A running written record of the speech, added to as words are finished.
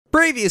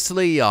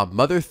Previously on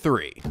Mother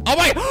 3. Oh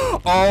wait!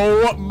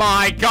 Oh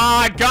my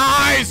god,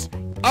 guys!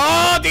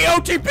 Oh, the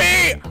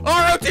OTP!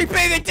 Our OTP,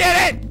 they did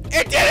it!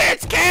 It did it!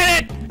 It's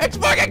canon! It's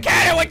fucking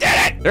canon! We did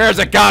it! There's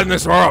a god in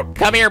this world!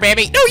 Come here,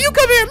 baby! No, you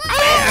come here!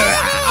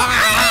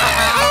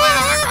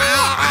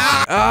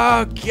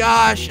 Oh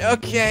gosh,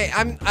 okay,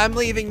 I'm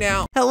leaving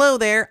now. Hello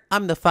there,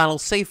 I'm the final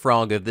safe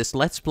frog of this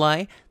Let's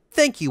Play.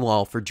 Thank you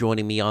all for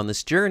joining me on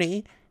this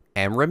journey.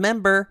 And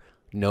remember,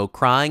 no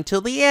crying till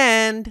the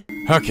end.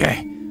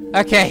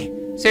 Okay,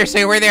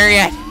 seriously, we're there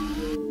yet.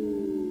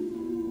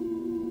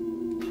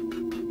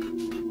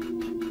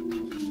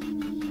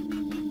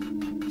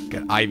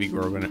 Got ivy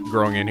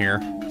growing in here.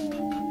 I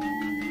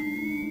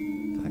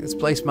think this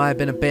place might have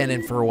been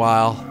abandoned for a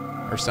while,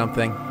 or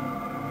something.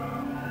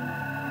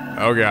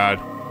 Oh god.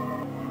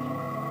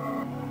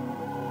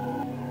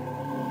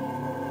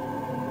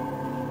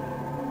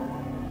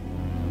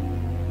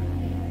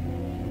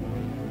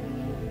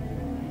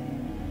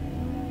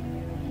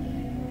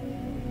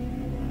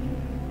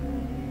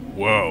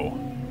 Whoa.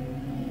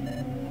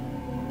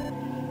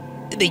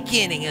 The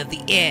beginning of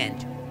the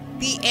end.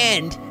 The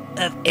end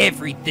of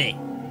everything.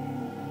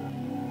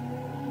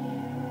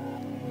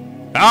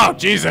 Oh,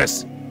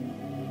 Jesus!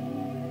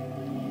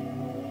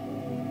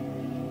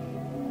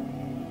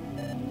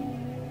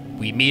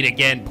 We meet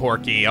again,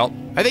 Porky. I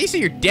think you see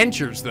your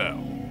dentures, though.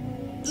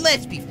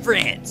 Let's be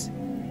friends.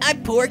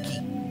 I'm Porky.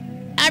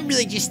 I'm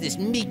really just this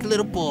meek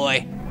little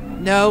boy.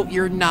 No,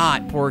 you're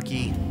not,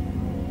 Porky.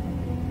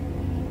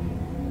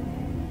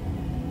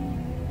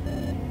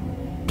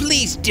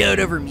 Please dote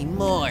over me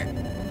more.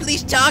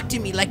 Please talk to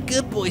me like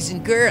good boys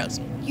and girls.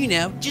 You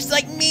know, just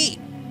like me.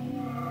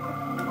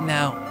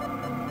 No.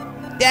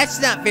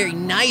 That's not very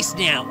nice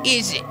now,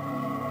 is it?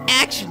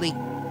 Actually,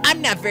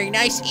 I'm not very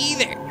nice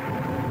either.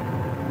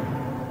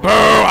 Boo!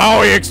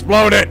 Oh, he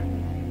exploded!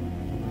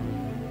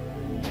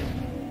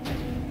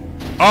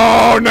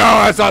 Oh no,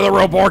 that's not the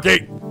real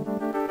Porky!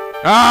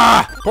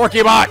 Ah!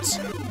 Porky bots!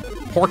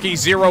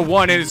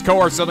 Porky01 and his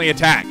cohort suddenly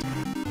attacked.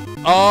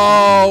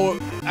 Oh,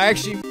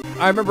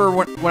 I remember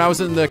when I was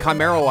in the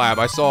Chimera lab,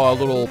 I saw a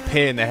little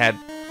pin that had,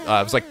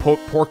 it was like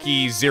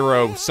Porky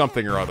 0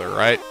 something or other,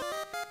 right?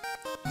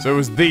 So it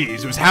was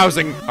these. It was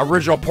housing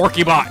original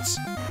Porky bots,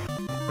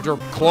 which are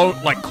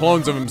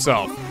clones of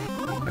himself.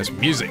 That's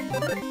music.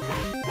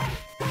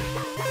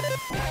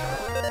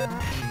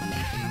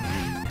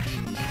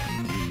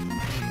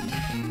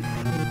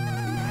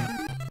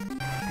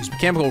 His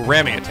mechanical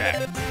ramming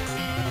attack.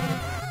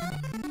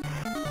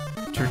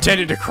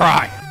 Pretended to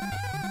cry.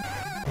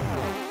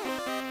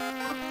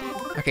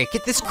 Okay,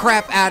 get this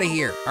crap out of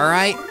here,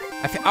 alright?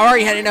 I've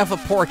already had enough of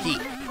Porky,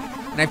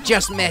 and I've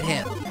just met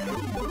him.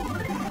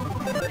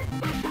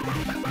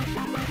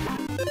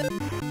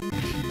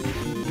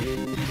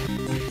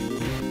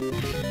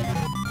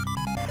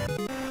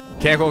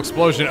 Mechanical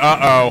explosion,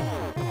 uh-oh.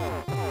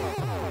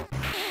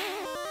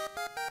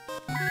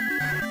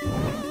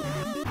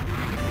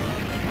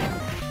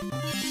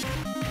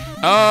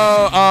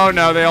 Oh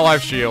no, they all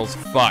have shields,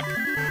 fuck.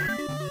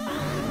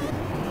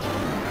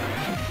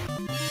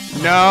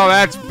 No,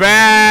 that's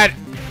bad!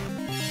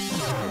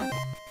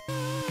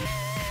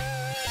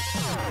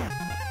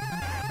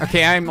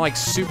 Okay, I'm like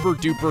super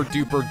duper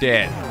duper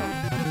dead.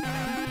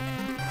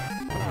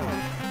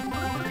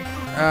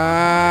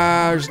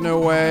 There's no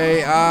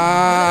way.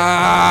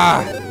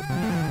 I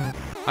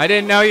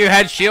didn't know you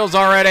had shields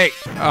already.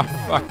 Oh,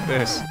 fuck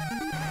this.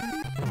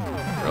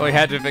 Really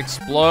had to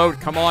explode.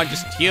 Come on,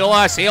 just heal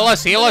us, heal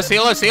us, heal us,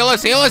 heal us, heal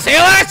us, heal us,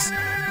 heal us!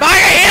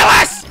 Fire, heal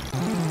us!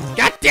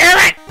 God damn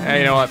it! Hey,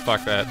 you know what?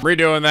 Fuck that.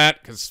 Redoing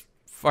that, because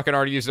fucking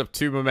already used up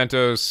 2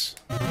 mementos.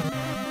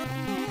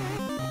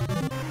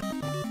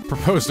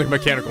 Proposing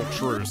mechanical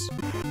truce.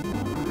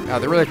 God,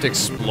 they really have to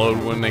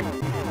explode when they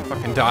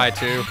fucking die,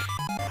 too.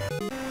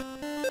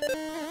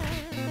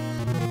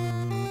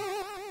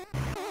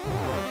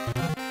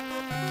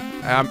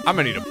 I'm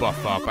gonna need a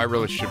buff up. I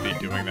really should be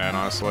doing that,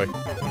 honestly.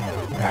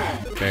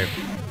 Okay.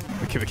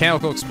 The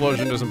mechanical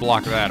explosion doesn't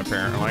block that,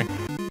 apparently.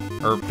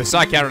 Or, the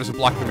side counter doesn't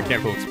block the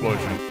mechanical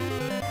explosion.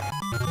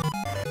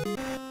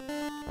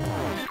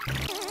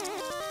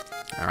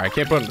 Alright, I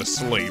can't put him to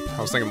sleep.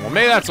 I was thinking, well,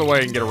 maybe that's a way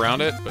I can get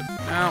around it, but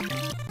no.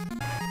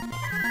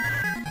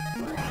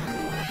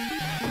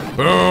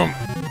 Boom!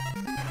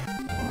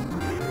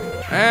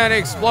 And he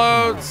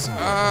explodes!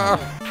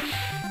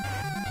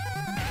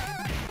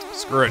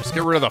 Screw it, just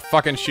get rid of the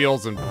fucking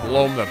shields and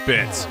blow them to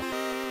bits.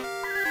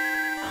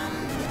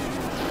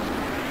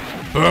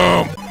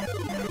 Boom!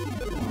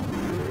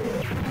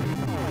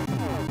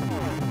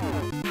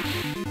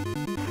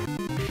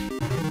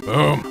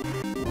 Boom!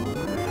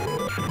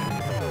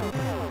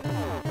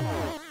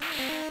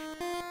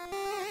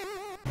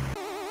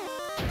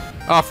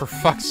 Oh, for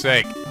fuck's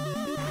sake.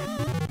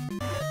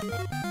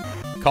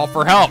 Call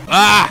for help!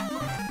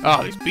 Ah!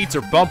 Oh, these beats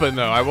are bumping,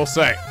 though, I will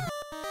say.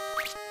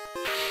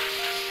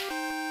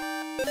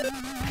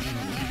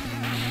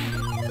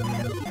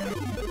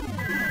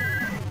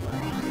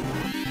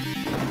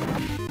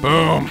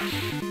 Boom!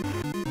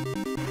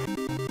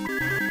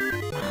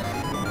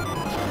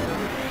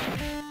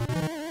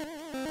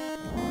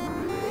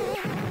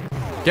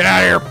 Get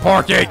out of here,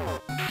 Porky!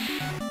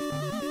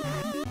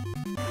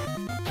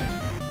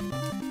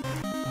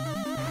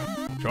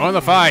 Join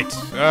the fight.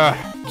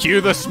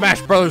 Cue the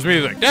Smash Brothers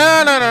music.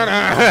 Da na na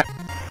na.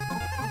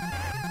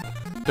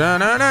 Da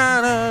na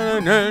na na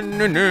na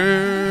na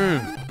na.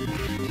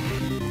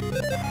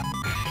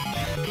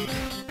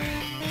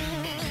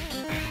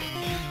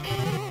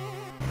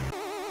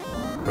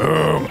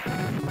 Boom.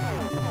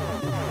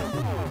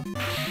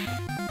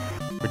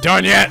 We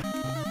done yet?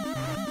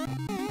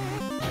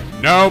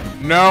 Nope,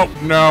 nope,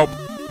 nope.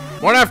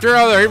 One after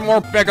another, even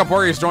more backup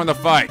warriors join the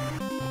fight.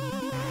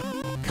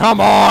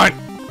 Come on!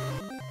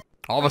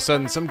 All of a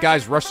sudden, some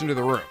guys rush into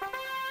the room.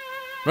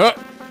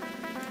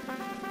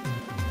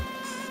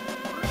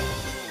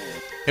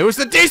 It was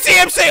the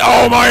DCMC!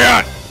 Oh my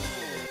god!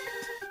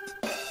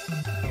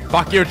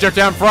 Fuck you, Jeff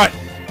down front.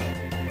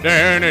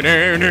 Time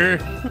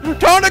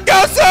to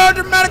go, sir!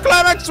 Dramatic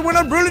climax when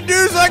unruly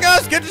dudes like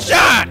us get to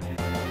shine!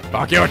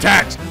 Fuck you,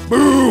 attacks!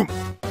 Boom!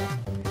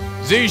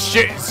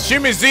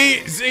 Shimmy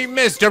Z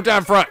miss, jump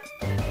down front.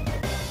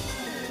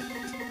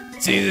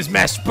 See, this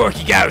Master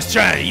Porky guy was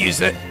trying to use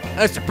it.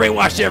 That's to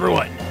brainwash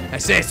everyone. I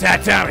say it's high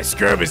time to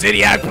screw up his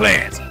idiotic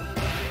plans.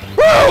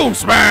 Boom!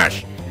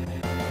 Smash!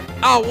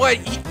 Oh, what?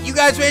 You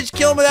guys managed to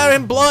kill him without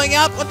him blowing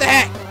up? What the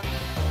heck?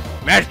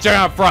 Match down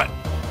out front.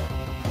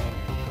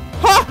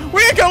 Huh?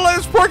 We ain't gonna let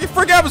this Porky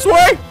freak out his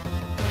way!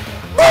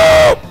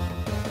 Boom!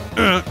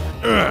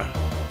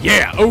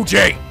 Yeah,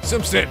 OJ,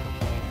 Simpson.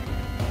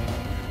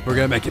 We're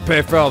gonna make you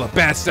pay for all the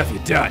bad stuff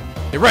you've done.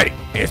 You ready?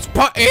 It's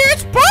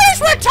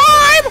punishment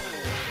time!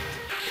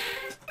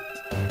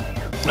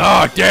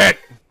 Oh, dead.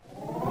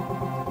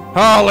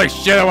 Holy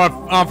shit, I went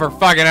on for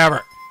fucking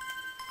ever.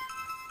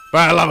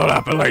 But I leveled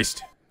up at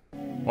least.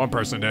 One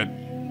person did.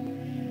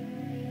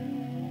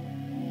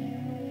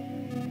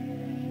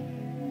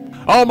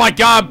 Oh my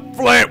god,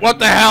 Flint, what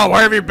the hell?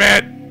 Where have you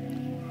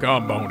been?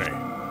 Come, Boney.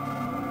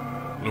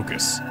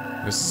 Lucas,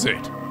 this is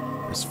it.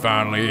 This is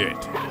finally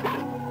it.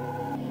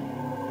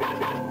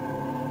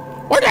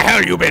 Where the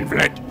hell you been,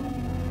 Flint?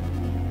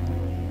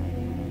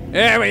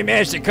 Yeah, we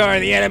managed to corner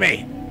the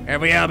enemy, and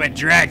we all been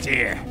dragged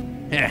here.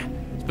 Yeah,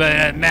 but it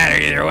doesn't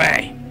matter either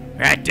way.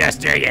 Right,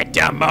 Duster, you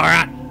dumb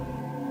moron?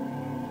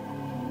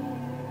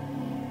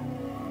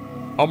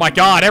 Oh my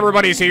god,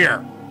 everybody's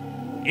here.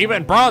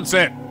 Even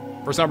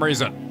Bronson, for some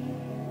reason.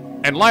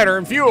 And lighter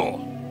and fuel.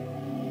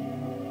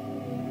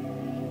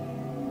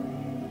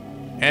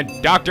 And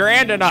Dr.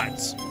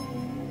 Andonuts.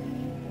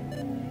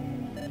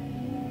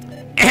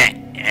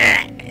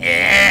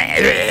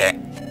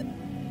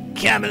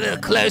 Come a little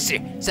closer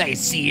so I can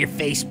see your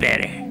face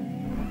better.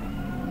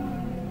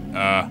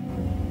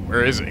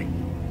 Where is he?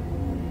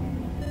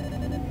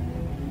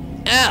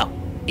 Oh,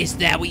 is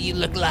that what you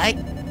look like?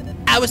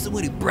 I was the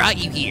one who brought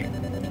you here.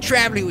 The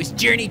traveler who has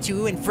journeyed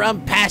to and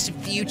from past and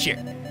future.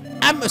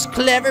 I'm most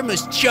clever,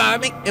 most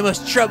charming, and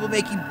most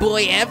troublemaking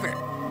boy ever.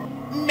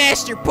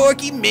 Master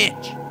Porky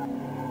Minch.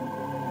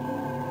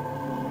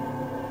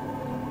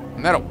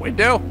 Isn't that a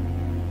window?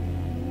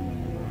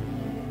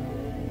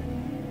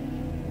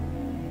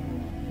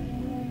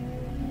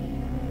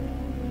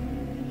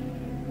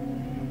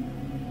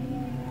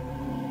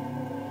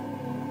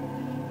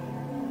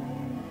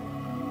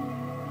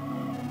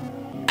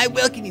 I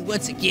welcome you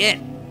once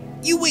again.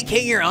 You weak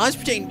hanger ons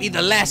pretending to be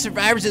the last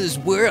survivors of this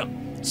world.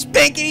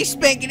 Spankety,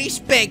 spankety,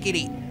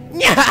 spankety.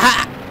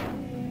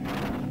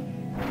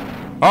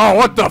 Oh,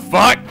 what the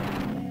fuck?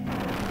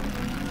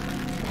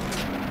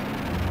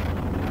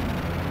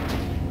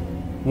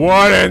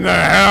 What in the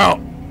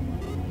hell?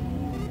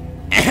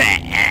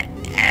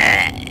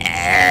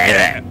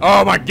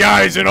 Oh my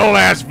god, he's an old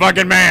ass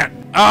fucking man.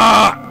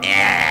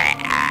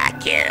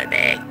 Kill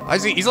me.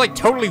 He's like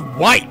totally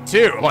white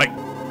too, like.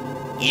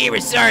 You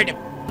resorted to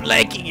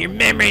blanking your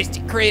memories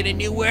to create a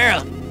new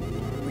world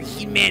where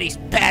humanity's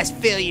past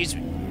failures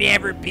would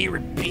never be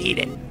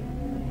repeated.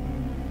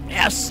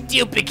 How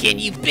stupid can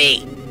you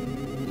be?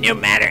 No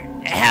matter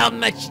how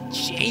much you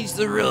change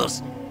the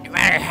rules, no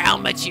matter how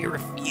much you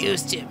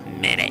refuse to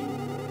admit it,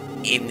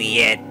 in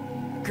the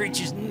end,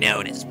 creatures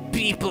known as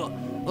people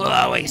will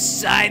always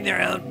sign their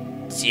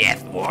own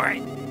death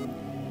warrant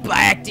by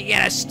acting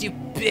out of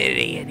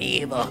stupidity and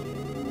evil.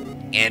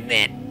 And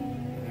then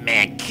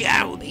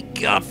mankind will be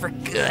gone for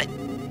good.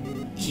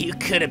 You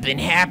could have been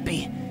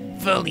happy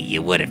if only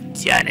you would have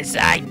done as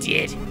I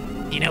did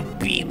and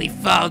obediently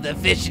followed the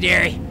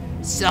visionary,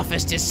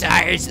 selfish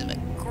desires of a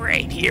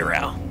great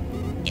hero.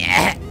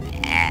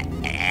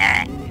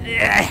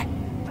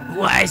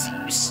 Why is it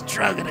you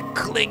struggle to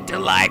cling to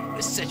life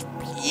with such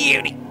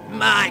puny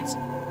minds,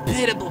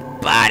 pitiable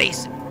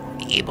bodies,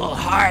 and feeble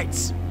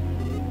hearts?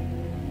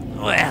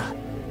 Well,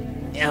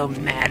 no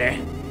matter.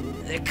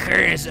 The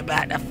curtain is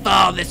about to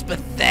fall this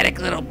pathetic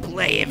little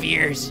play of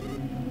yours.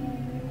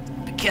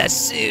 Because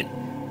soon,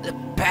 the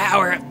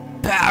power of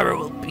power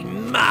will be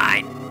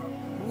mine.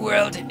 The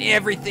world and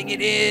everything in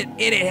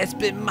it has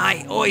been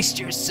my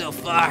oyster so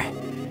far.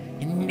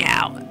 And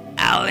now,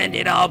 I'll end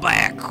it all by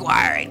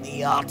acquiring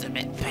the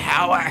ultimate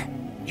power.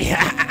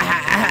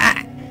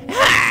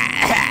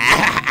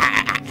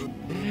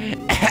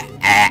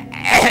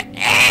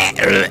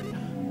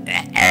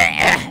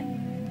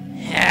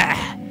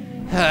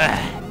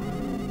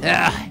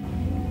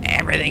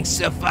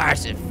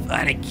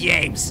 fun and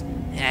games.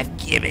 I've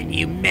given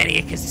you many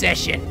a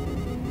concession.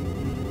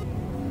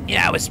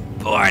 I was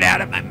bored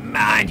out of my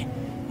mind,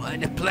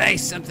 wanting to play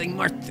something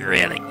more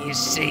thrilling, you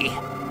see.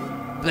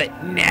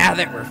 But now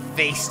that we're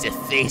face to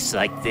face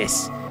like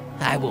this,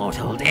 I won't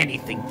hold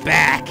anything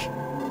back.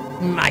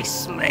 My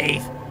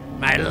slave,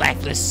 my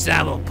lifeless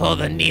son will pull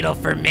the needle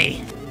for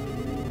me.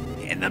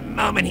 And the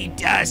moment he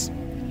does,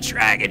 the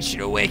dragon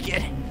should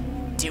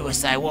awaken, do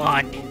as I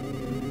want.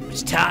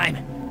 Which time,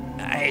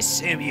 I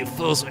assume you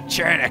fools would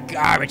churn a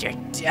garbage or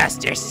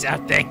dust or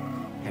something,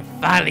 and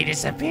finally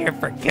disappear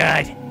for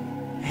good.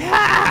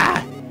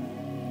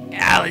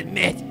 I'll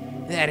admit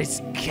that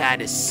it's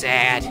kinda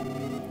sad,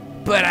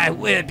 but I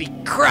wouldn't be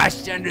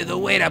crushed under the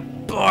weight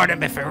of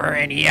boredom if it were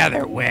any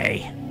other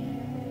way.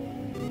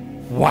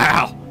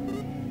 Wow.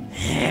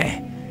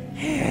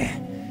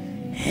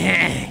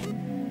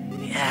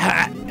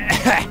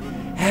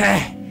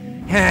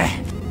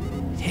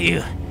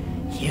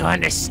 You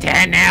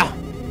understand now?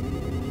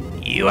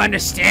 You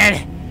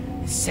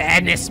understand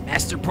sadness,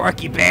 Master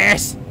Porky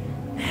Bears?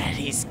 And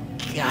he's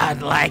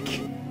godlike.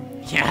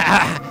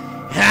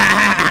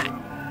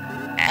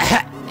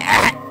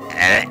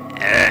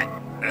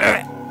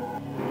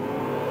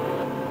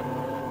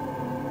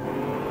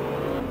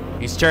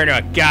 He's turned to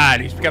a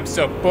god. He's become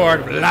so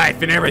bored with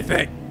life and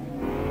everything.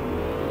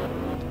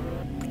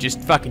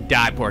 Just fucking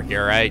die, Porky,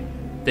 alright?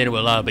 Then it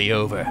will all be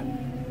over.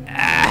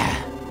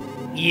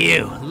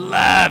 You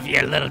love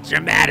your little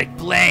dramatic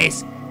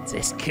plays.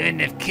 This couldn't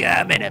have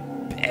come at a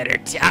better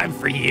time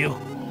for you.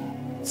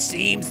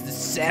 Seems the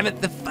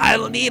seventh and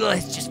final needle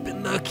has just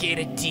been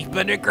located deep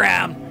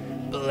underground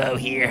below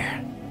here.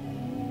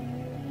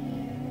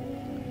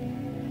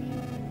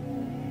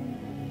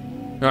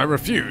 I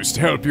refuse to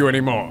help you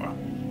anymore.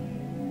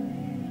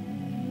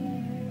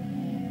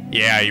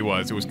 Yeah, he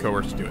was. It was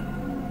coerced to do it.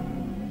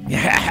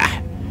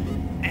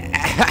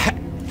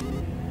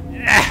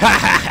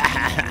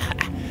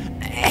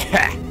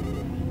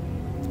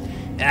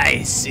 I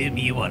assume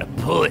you want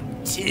to pull it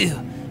too,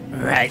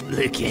 right,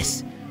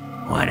 Lucas?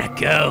 Wanna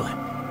go?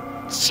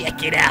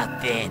 Check it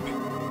out then.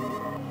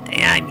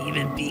 I'm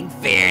even being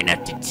fair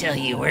enough to tell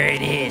you where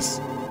it is.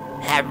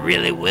 That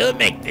really will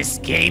make this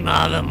game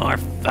all the more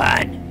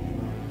fun.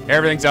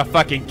 Everything's a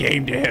fucking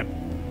game to him.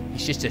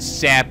 He's just a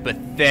sad,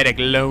 pathetic,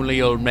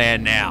 lonely old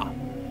man now.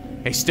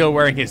 He's still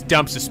wearing his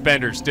dumb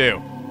suspenders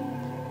too.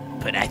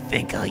 But I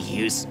think I'll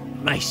use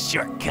my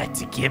shortcut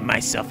to give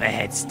myself a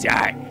head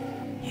start,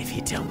 if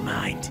you don't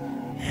mind.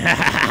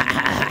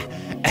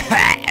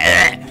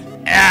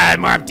 The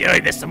more I'm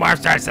doing this, the more I'm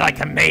starting to like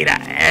Hameda.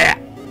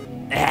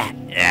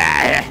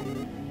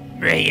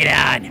 Bring it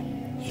on.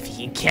 If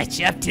you can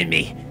catch up to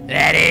me,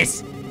 that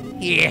is.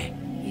 Here,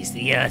 use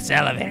the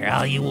elevator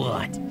all you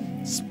want.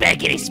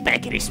 Spankety,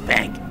 spankety,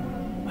 spank.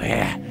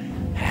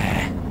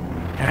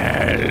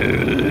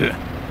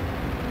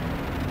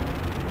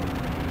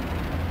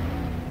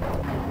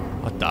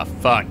 What the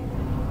fuck?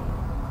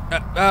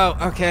 Oh,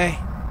 okay.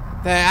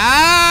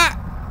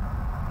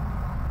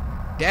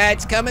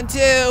 Dad's coming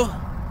too.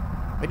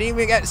 We didn't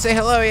even get to say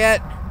hello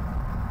yet.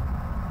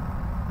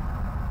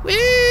 Woo!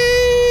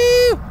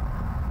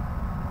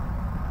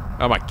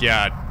 Oh my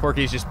god.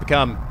 Porky's just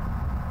become...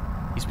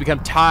 He's become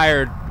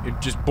tired and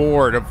just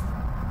bored of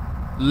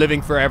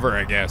living forever,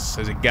 I guess,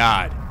 as a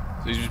god.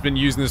 So he's just been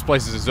using this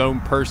place as his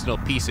own personal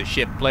piece of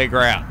shit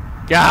playground.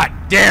 God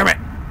damn it!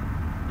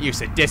 You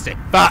sadistic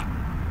fuck!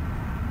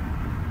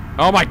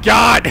 Oh my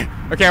god!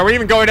 Okay, are we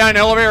even going down an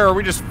elevator or are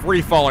we just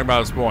free falling by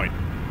this point?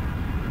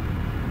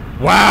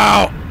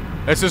 Wow!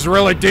 This is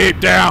really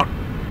deep down.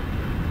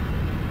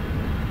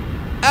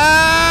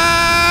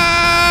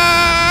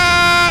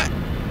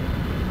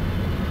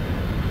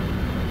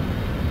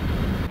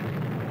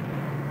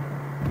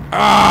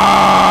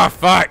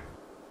 Fuck!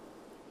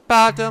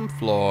 Bottom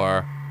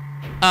floor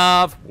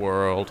of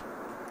world.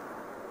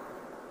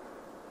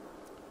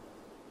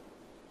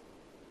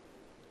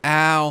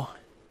 Ow.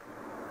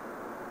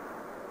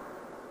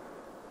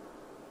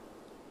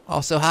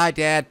 Also, hi,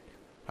 Dad.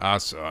 Ah,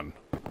 son.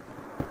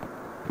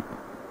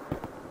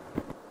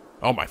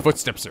 Oh, my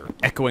footsteps are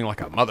echoing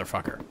like a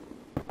motherfucker.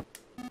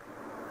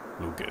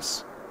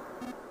 Lucas.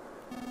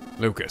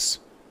 Lucas,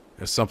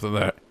 there's something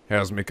that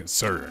has me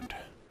concerned.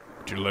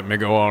 Would you let me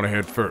go on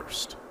ahead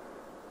first?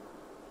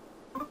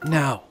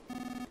 No.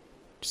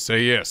 Just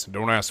say yes and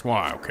don't ask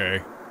why,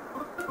 okay?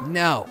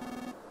 No.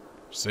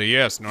 Just say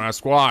yes and don't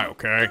ask why,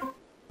 okay?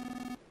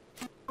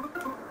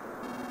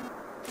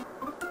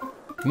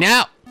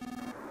 No.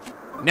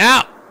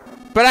 No.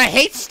 But I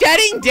hate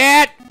studying,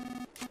 Dad.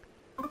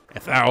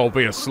 If thou will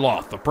be a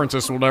sloth, the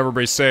princess will never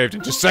be saved.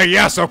 And just say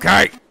yes,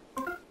 okay?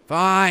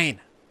 Fine.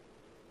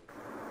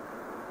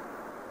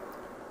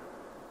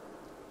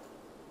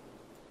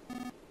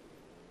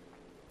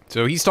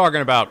 So he's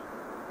talking about,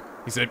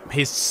 he said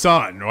his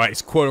son, right?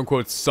 His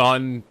quote-unquote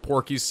son,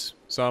 Porky's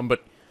son,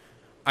 but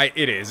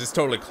it's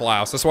totally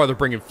Klaus. That's why they're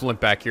bringing Flint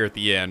back here at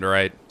the end,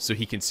 right? So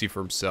he can see for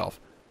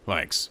himself.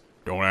 Thanks.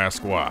 Don't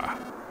ask why.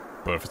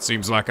 But if it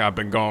seems like I've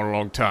been gone a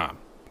long time,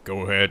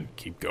 go ahead and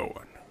keep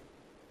going.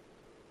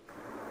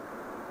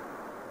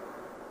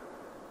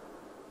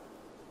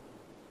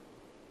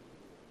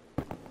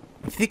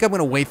 If you think I'm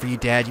gonna wait for you,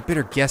 Dad, you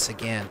better guess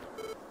again.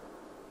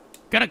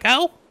 Gonna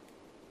go?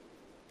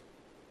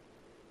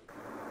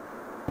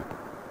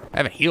 I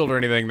haven't healed or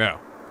anything, though.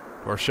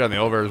 Or shut, the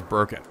elevator is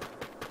broken.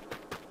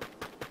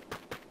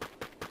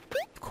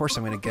 Of course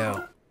I'm gonna go.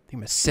 Think I'm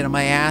gonna sit on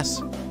my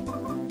ass?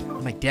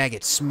 Let my dad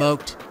get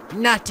smoked?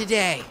 Not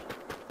today!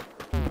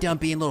 Done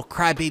being a little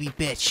crybaby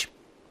bitch.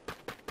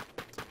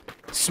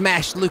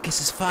 Smash Lucas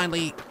has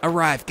finally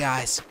arrived,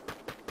 guys.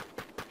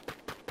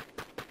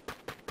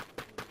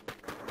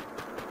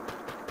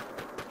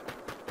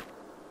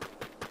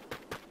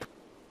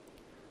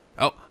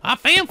 Oh, I'm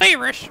feeling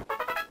feverish.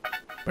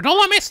 But don't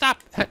let me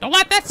stop. Don't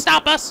let that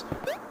stop us.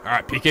 All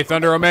right, PK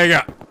Thunder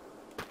Omega.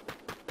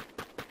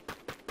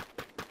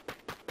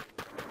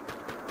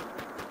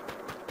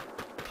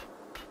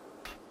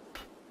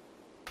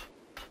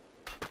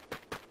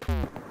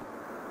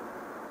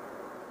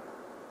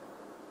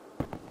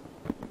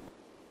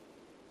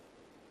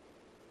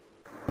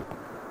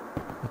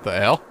 What the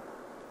hell?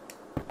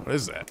 What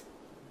is that?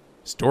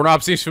 This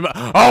doorknob seems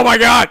familiar. Oh my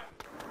god!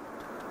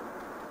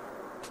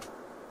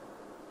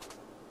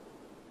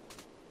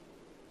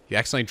 You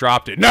accidentally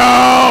dropped it.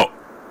 No!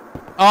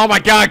 Oh my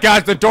god,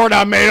 guys, the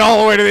doorknob made it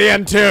all the way to the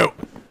end, too.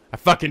 I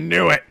fucking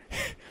knew it.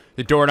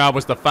 The doorknob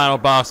was the final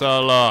boss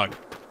all along.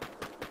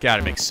 God,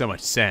 it makes so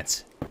much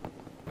sense.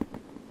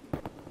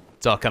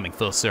 It's all coming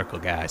full circle,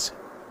 guys.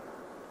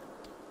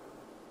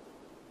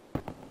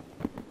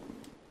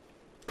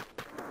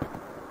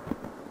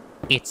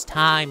 It's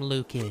time,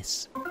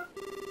 Lucas.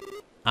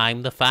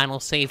 I'm the final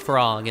safe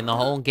frog in the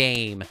whole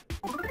game.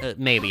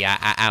 Maybe,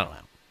 I don't know.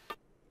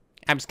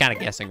 I'm just kind of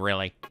guessing,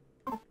 really.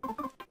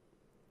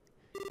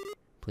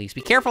 Please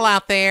be careful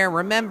out there.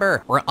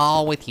 Remember, we're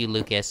all with you,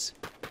 Lucas.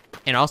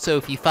 And also,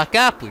 if you fuck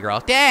up, we're all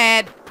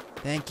dead.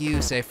 Thank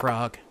you, Safe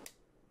Frog.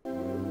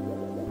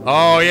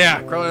 Oh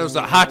yeah, there was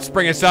a hot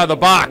spring inside the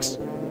box.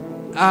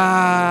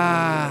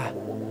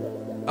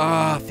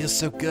 Oh, it feels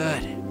so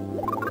good.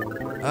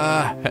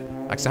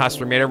 Like the hot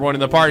spring made everyone in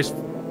the party's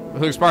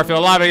Luke's bar feel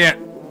alive again.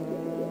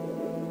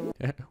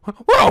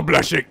 We're all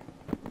blushing.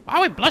 Why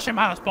are we blushing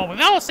about this, boy? We've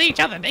all seen each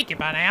other naked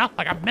by now,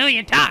 like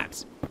 1,000,000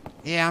 times.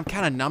 Yeah, I'm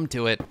kind of numb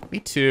to it.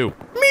 Me too.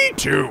 Me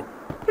too.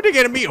 But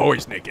again, me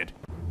always naked.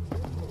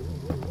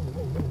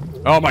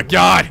 Oh my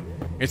god,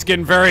 it's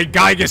getting very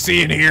Gygas-y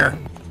in here.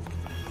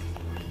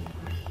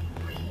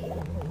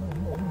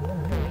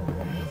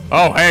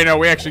 Oh, hey, no,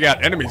 we actually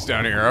got enemies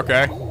down here,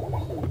 okay.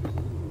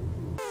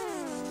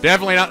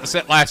 Definitely not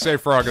the last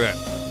safe frog then.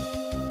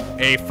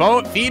 A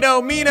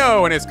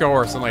Phenomeno and its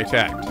cohorts suddenly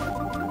attacked.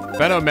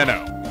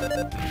 Phenomeno.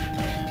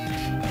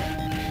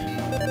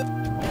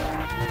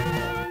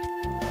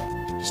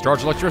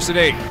 Discharge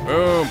electricity.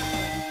 Boom.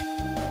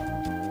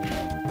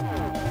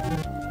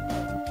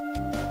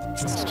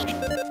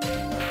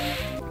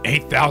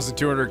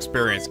 $8,200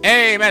 experience.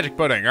 Hey, magic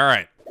pudding. All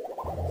right.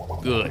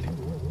 Good.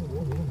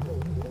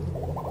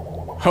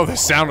 Oh, the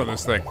sound of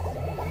this thing.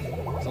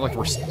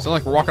 Sounds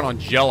like we're walking on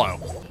Jello.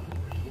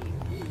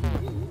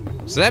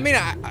 So that mean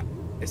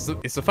is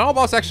the final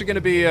boss actually going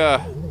to be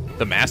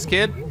the masked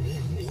kid?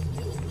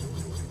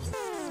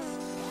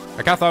 I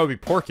kind of thought it would be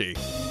Porky.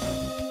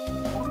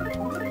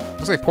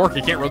 Looks like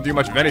Porky can't really do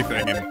much of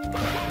anything,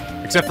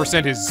 except for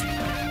send his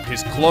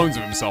clones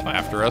of himself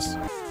after us.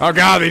 Oh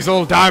god, these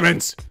little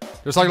diamonds!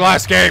 Just like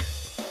last game.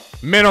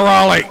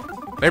 Minerali!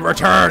 They've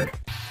returned!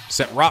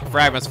 Set rock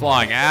fragments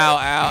flying. Ow,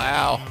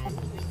 ow, ow.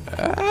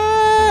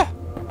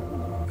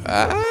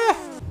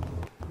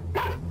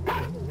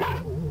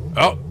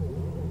 Oh.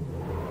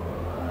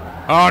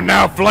 Oh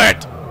no,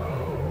 Flint!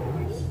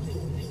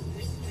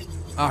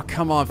 Oh,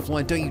 come on,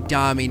 Flint. Don't you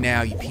die on me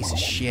now, you piece of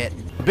shit.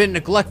 I've been a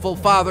neglectful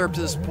father up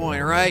to this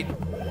point, alright?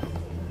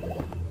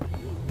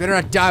 Better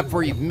not die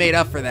before you've made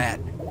up for that.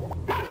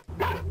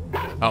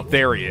 Oh,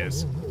 there he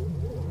is.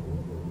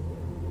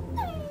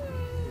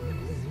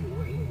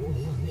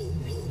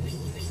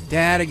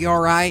 Dad, are you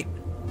alright?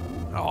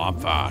 Oh, I'm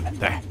fine.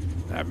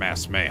 That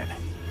masked man,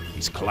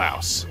 he's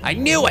Klaus. I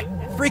knew it!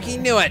 Freaking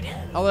knew it!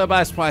 Although by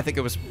this point, I think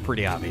it was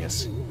pretty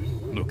obvious.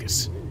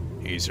 Lucas,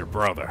 he's your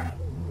brother,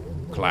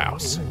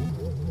 Klaus.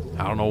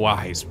 I don't know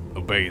why he's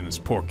obeying this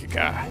Porky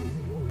guy,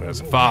 but as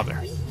a father,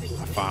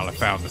 I finally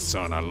found the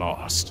son I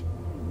lost.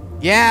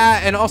 Yeah,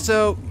 and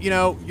also, you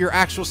know, your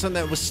actual son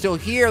that was still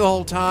here the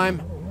whole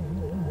time.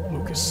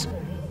 Lucas,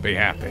 be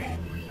happy.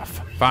 I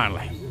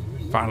finally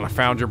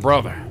found your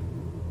brother.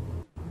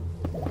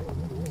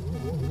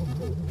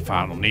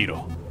 Final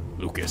needle.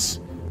 Lucas,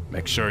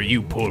 make sure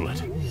you pull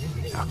it.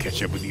 I'll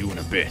catch up with you in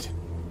a bit.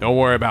 Don't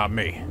worry about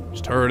me.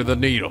 Just hurry to the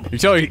needle. You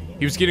tell me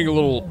he was getting a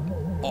little,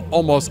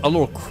 almost a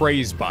little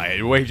crazed by it.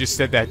 The way he just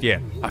said that, yeah.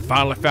 I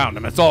finally found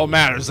him. That's all that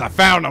matters. I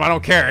found him. I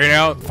don't care, you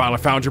know? Finally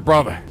found your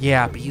brother.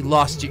 Yeah, but you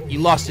lost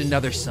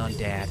another son,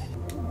 Dad.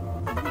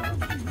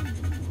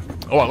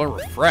 Oh, I learned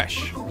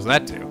refresh. What does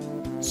that do?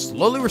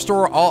 Slowly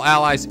restore all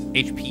allies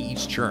HP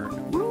each turn.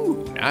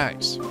 Ooh,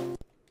 nice.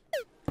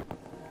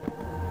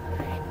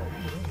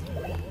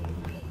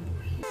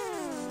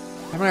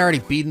 Haven't I already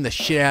beaten the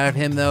shit out of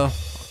him, though?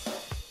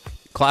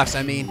 Klaus,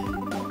 I mean.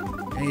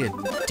 I need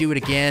to do it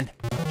again.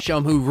 Show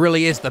him who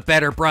really is the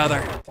better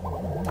brother.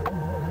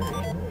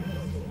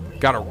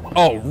 Got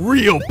a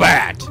real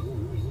bat.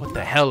 What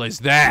the hell is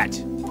that?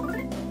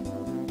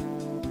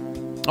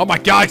 Oh my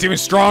god, it's even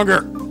stronger.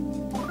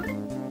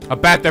 A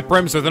bat that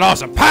brims with an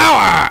awesome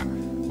power!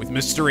 With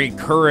mystery and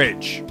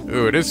courage.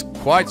 Ooh, it is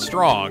quite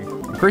strong.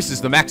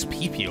 Increases the max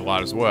PP a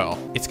lot as well.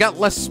 It's got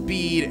less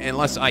speed and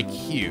less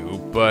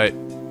IQ, but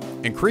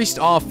increased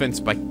offense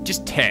by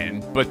just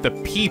 10, but the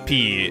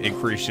PP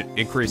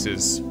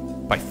increases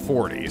by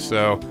 40.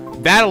 So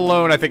that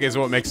alone, I think, is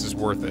what makes this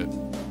worth it.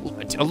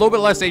 A little bit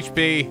less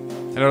HP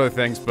and other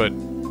things, but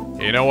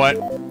you know what?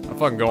 I'm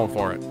fucking going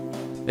for it.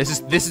 This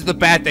is the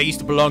bat that used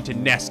to belong to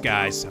Ness,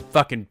 guys.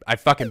 I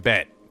fucking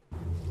bet.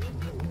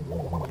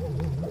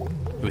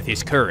 With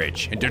his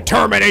courage and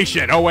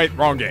determination. Oh wait,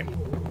 wrong game.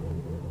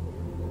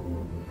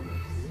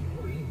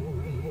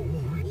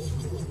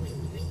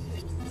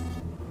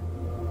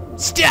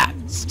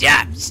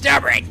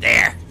 Stop right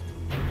there.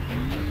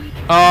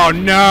 Oh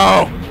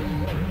no!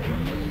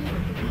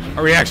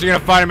 Are we actually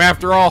gonna fight him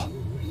after all?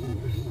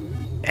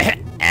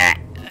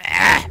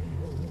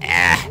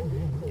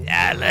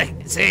 Look,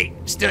 see,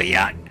 I'm still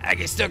young. I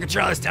can still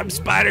control this dumb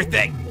spider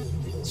thing.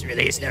 This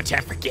really is no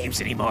time for games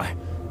anymore.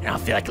 I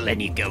don't feel like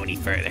letting you go any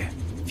further.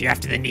 If you're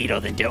after the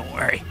needle, then don't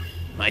worry.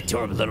 My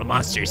adorable little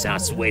monster is on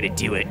its way to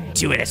do it.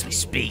 Do it as we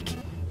speak.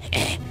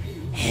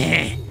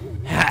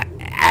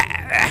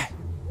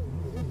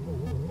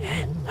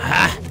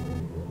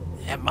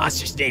 That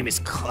monster's name is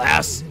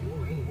Klaus.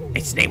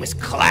 Its name was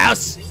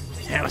Klaus?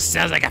 That almost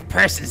sounds like a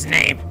person's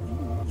name.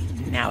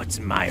 Now it's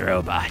my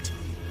robot.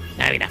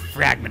 Not even a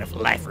fragment of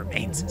life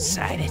remains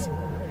inside it.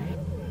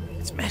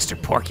 It's Master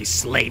Porky's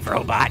slave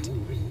robot.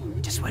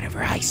 Just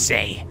whatever I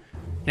say.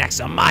 It acts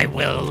on my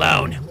will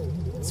alone.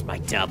 It's my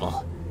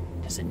double.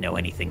 Doesn't know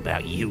anything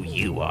about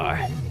you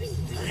are.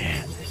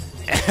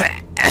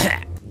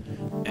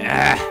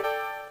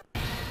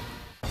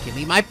 Give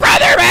me my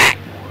brother back!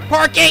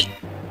 Porky!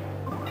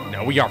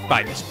 No, we are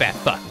fighting this fat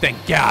fuck,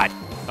 thank God.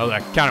 Oh, I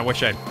kinda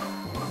wish I'd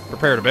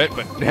prepared a bit,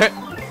 but you're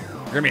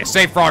gonna be a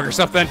safe frog or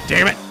something,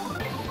 damn it.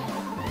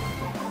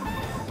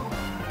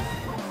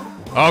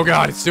 Oh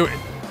God, it's doing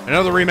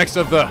another remix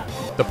of the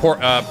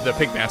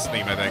Pig Bass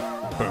theme, I think.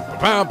 Boom,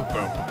 ba, bum,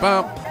 boom, ba,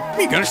 bum.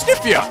 Me gonna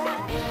sniff ya.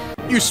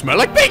 You smell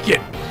like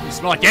bacon. You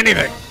smell like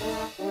anything.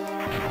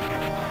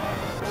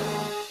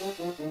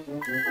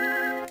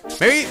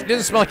 Maybe it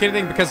doesn't smell like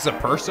anything because it's a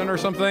person or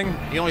something.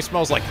 He only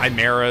smells like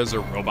chimeras or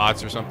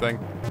robots or something.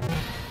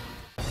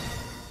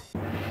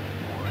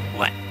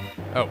 What?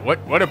 Oh,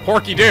 what did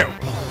Porky do?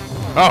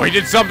 Oh, he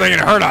did something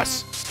and it hurt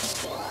us.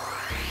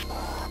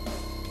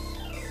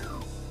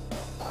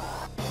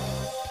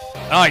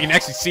 Oh, you can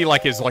actually see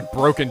like his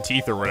broken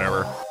teeth or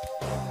whatever.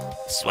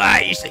 That's why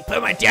I usually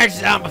put my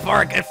dodges on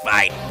before a good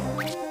fight.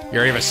 You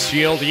already have a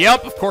shield?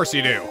 Yep, of course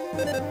you do.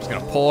 Just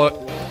gonna pull it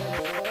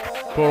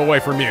away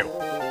from you,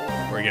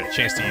 where you get a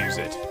chance to use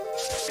it.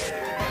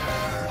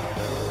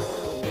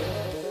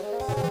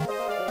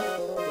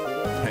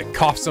 And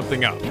cough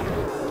something up.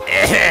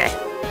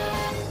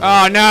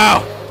 Oh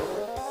no!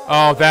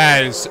 Oh,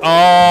 that is.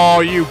 Oh,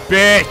 you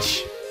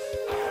bitch!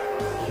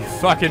 You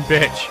fucking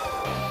bitch!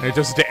 And it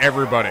does it to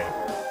everybody.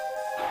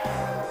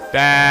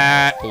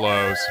 That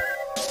blows.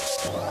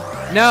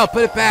 No,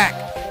 put it back.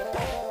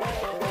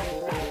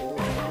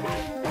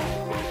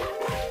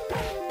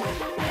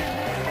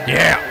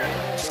 Yeah.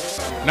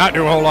 Not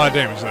do a whole lot of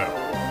damage though.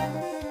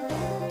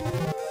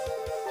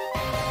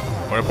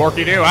 What did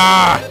Porky do?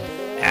 Ah!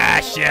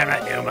 Shit, I'm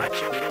not doing much.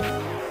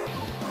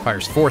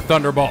 Fires 4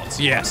 thunderbolts.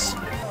 Yes.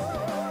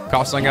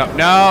 Costing up.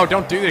 No,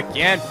 don't do it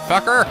again,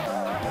 fucker.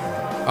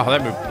 Oh,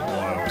 that move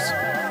blows.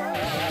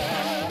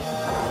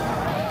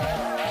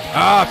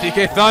 Ah,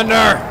 PK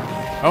Thunder.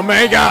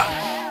 Omega.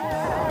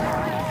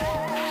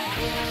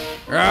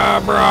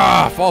 Ah,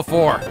 brah. Fall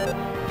 4.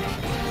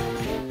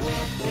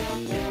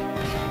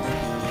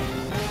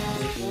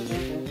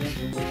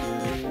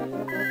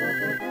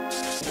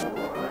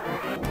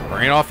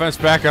 Bring offense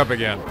back up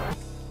again.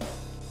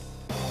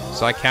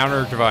 Side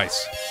counter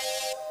device.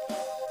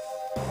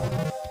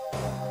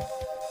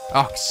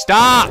 Oh,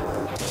 stop!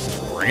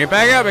 Bring it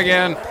back up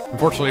again.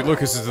 Unfortunately,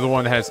 Lucas is the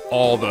one that has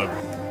all the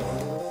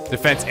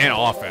defense and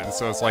offense,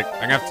 so it's like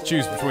I'm gonna have to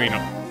choose between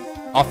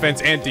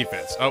offense and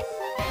defense. Oh,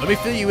 let me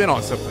fill you in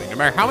on something. No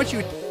matter how much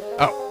you...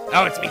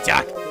 Oh, it's me,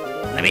 Doc.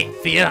 Let me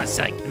fill you in on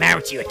something. No matter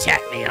what you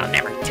attack me, I'll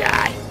never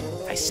die.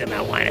 If I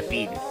somehow wind up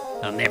beaten,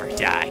 I'll never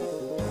die.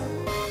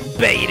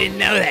 Bet you didn't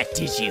know that,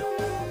 did you?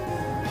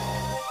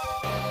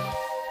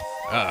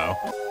 Uh-oh.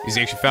 He's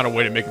actually found a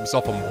way to make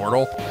himself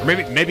immortal? Or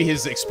maybe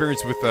his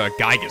experience with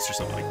Gygas or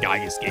something. Like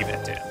Gygas gave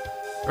that to him.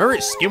 Remember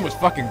his skin was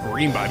fucking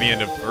green by the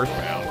end of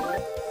Earthbound.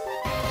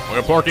 What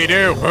did Porky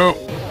do? Boom.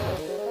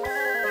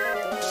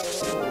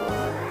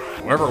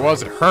 Whatever it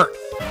was, it hurt.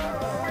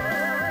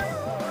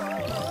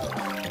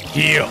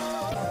 Heal.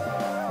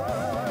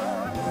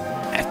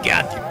 I've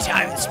gone through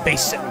time and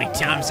space so many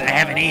times I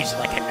haven't aged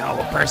like a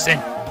normal person.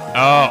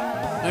 Oh.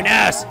 Who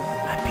knows?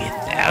 Might be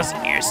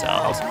 1,000 years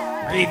old.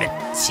 or even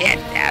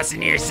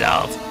 10,000 years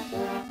old.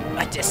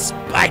 But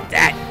despite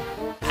that,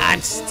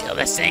 I'm still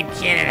the same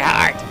kid at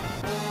heart.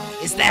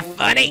 Is that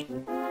funny?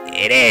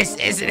 It is,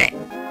 isn't it?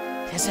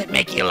 Does it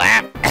make you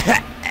laugh?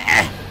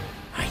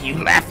 Are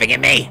you laughing at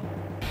me?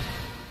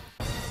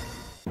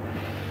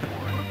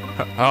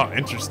 Oh,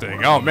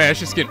 interesting. Oh, man, it's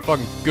just getting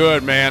fucking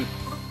good, man.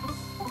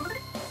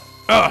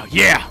 Oh,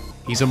 yeah.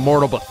 He's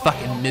immortal but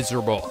fucking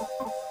miserable.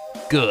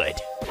 Good.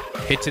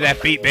 Hit to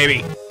that beat,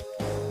 baby.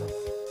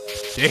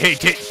 Hey,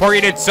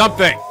 Porky did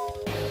something.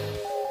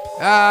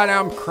 Ah, now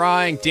I'm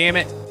crying, damn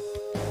it.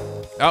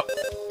 Oh.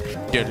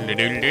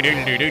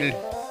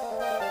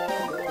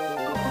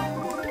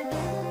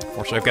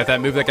 Fortunately, I've got that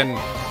move that can...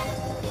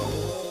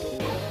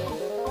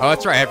 Oh,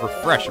 that's right, I have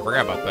refresh. I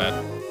forgot about that.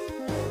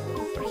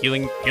 But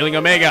healing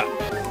Omega.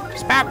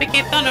 Just power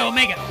became Thunder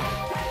Omega.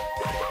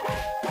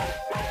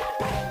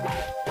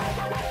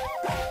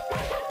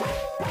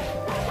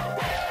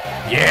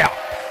 Yeah.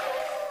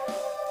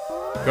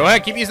 Go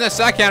ahead, keep using that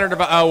side counter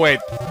to... Oh, wait.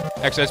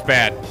 Actually, that's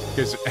bad.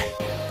 Because...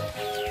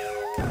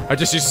 I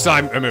just used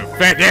a move.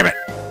 Damn it.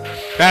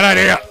 Bad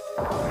idea.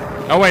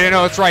 Oh, wait,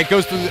 no, that's right. It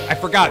goes through... I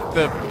forgot.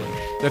 The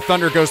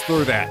thunder goes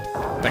through that.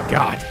 Thank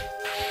God.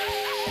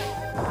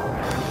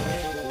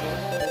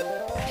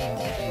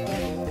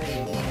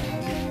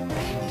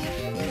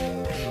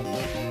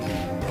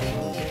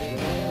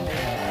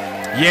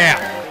 Yeah.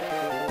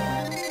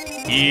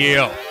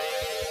 Heal.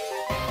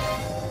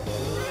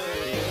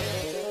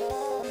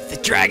 If the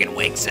dragon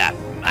wakes up,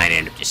 it might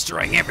end up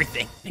destroying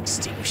everything,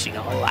 extinguishing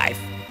all life.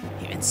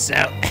 Even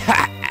so...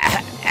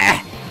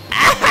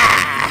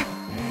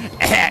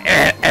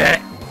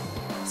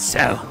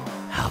 So,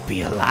 I'll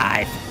be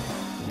alive.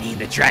 Me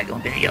and the dragon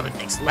will be the only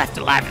things left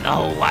alive in the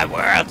whole wide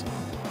world.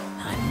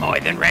 I'm more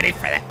than ready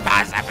for that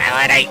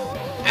possibility.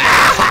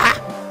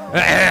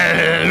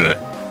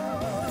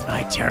 With my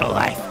eternal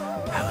life,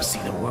 I will see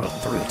the world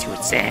through to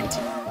its end.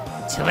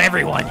 Until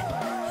everyone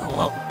who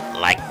won't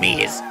like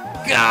me is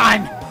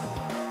gone.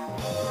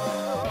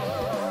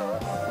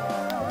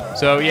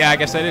 So, yeah, I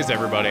guess that is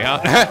everybody, huh?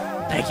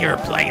 Thank you for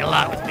playing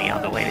along with me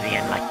on the way to the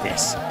end like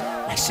this.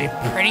 Actually,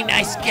 a pretty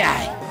nice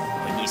guy,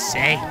 wouldn't you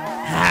say?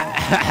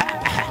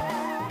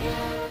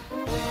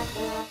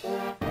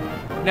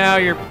 No,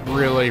 you're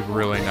really,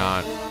 really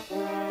not.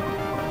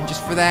 And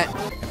just for that,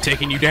 I'm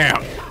taking you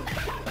down.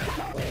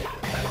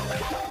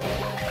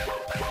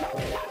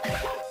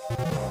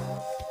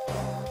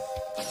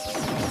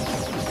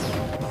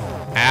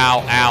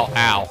 Ow, ow,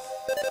 ow.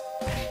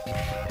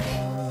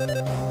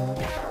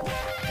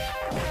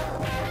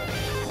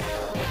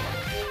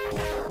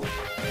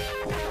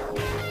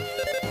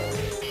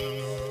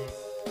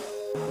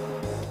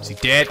 Is he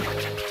dead?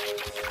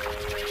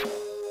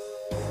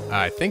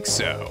 I think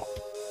so.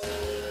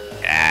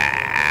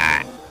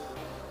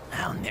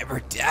 I'll never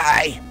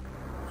die.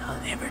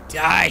 I'll never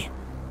die.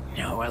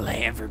 Nor will I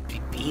ever be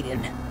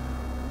beaten.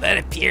 But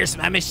it appears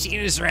my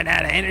machine has run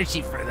out of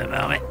energy for the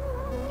moment.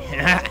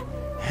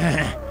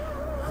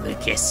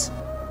 Lucas,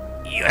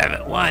 you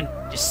haven't won,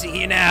 just so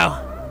you know.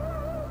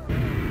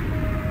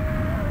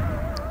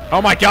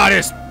 Oh my God,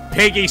 his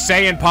piggy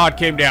Saiyan pod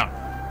came down.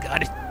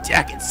 Gotta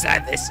duck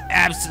inside this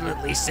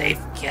absolutely safe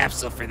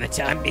capsule for the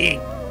time being.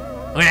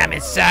 When I'm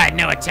inside,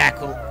 no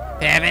attack will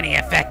have any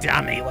effect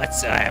on me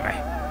whatsoever.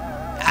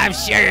 I'm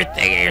sure you're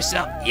thinking to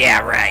yourself, yeah,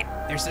 right,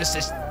 there's no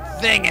such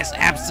thing as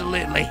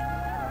absolutely.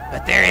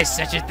 But there is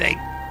such a thing,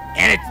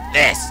 and it's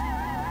this.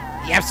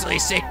 The absolutely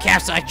safe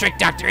capsule I tricked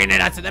Dr. In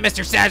and out to the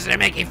Mr. Savage are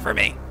making for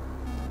me.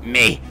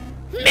 Me,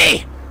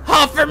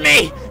 all for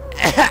me.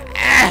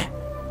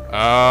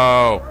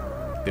 Oh,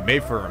 they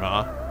made for him,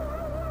 huh?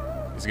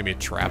 Is it gonna be a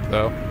trap,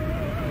 though?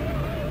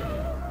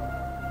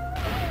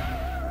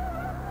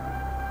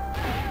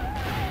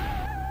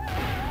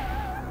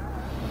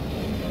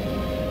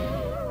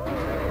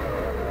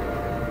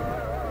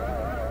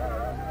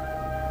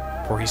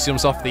 Or he sealed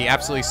himself the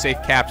absolutely safe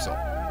capsule.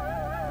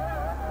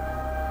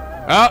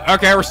 Oh,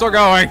 okay, we're still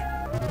going.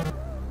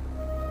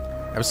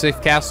 Absolutely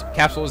safe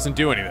capsule doesn't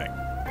do anything.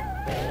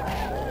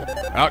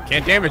 Oh,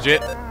 can't damage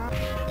it.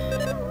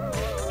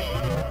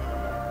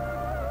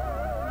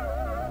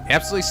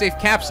 Absolutely safe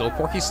capsule,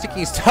 Porky's sticking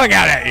his tongue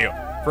out at you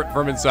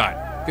from inside.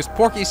 Because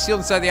Porky's sealed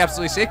inside the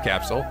absolutely safe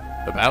capsule,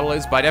 the battle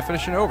is by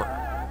definition over.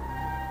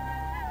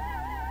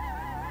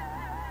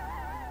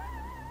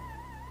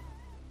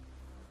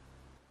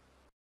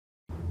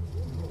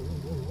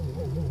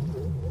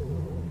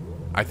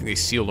 I think they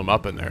sealed him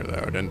up in there,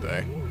 though, didn't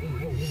they?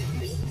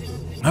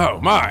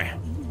 Oh, my.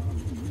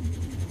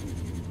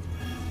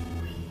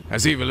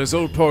 As evil as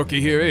old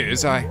Porky here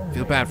is, I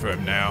feel bad for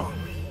him now.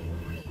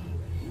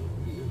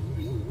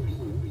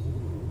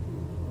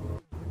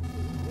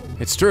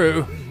 It's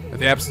true that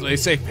the absolutely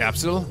safe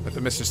capsule that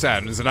the Mr.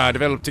 Sadness and I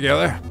developed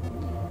together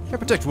can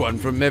protect one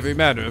from every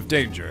manner of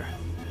danger.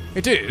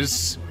 It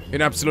is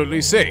an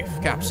absolutely safe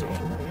capsule.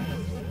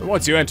 But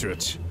once you enter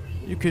it,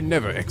 you can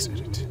never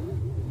exit it.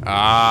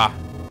 Ah.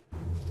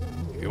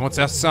 If you're once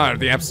outside of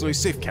the absolutely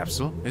safe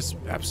capsule, it's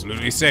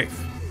absolutely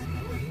safe.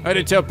 I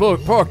did tell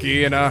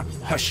Porky in a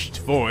hushed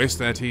voice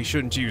that he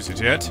shouldn't use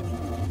it yet.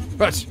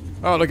 But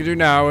all I can do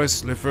now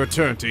is live for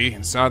eternity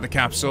inside the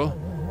capsule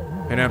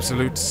in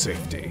absolute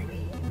safety.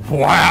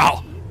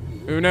 Wow!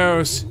 Who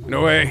knows? In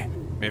a way,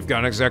 may have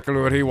gotten exactly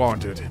what he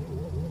wanted.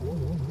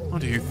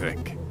 What do you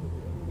think?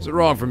 Is it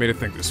wrong for me to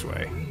think this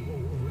way?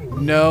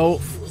 No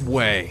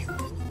way.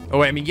 Oh,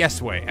 wait, I mean,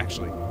 yes way,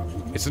 actually.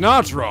 It's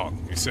not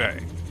wrong, you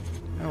say.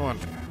 I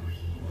wonder.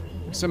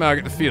 Somehow I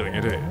get the feeling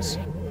it is.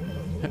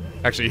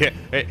 Actually,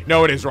 yeah,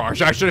 no, it is wrong.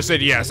 I should have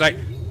said yes.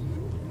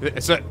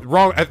 It's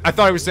wrong. I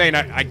thought he was saying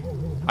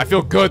I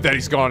feel good that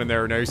he's gone in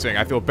there. No, he's saying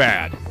I feel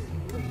bad.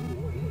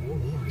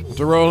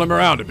 To roll him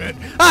around a bit.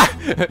 Ah!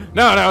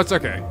 No, it's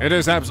okay. It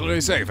is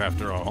absolutely safe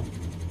after all.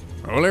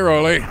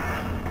 Roly.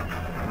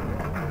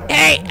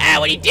 Hey,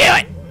 what are you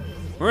doing?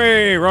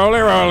 Wee,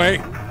 roly.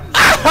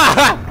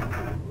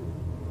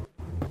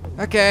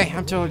 Okay,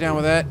 I'm totally down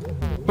with that.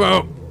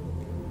 Boom.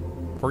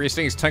 Porky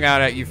sticking his tongue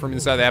out at you from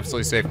inside the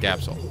absolutely safe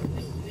capsule.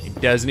 He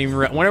doesn't even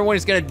wonder when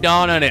it's gonna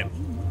dawn on him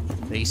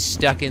that he's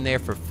stuck in there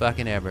for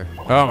fucking ever.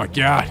 Oh my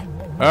god.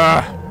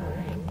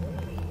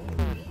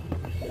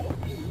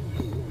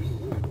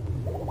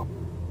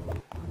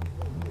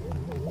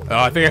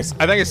 I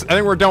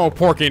think we're done with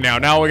Porky now.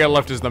 Now all we got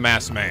left is the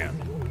masked man.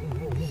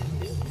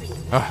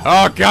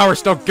 Oh god, we're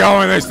still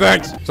going these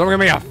things. Someone give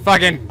me a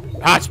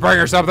fucking hot spring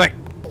or something.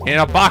 In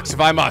a box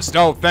if I must.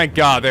 Oh, thank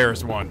god,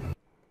 there's one.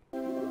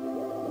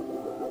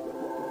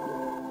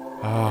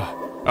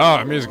 Oh,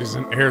 the music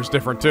in here is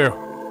different too.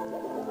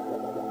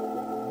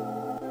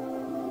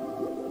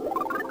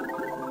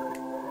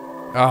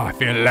 Oh, I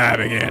feel alive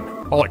again.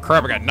 Holy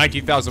crap, I got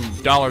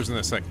 $19,000 in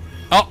this thing.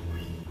 Oh!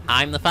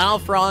 I'm the final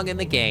frog in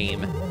the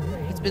game.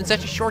 It's been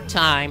such a short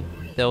time,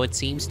 though it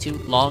seems too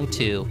long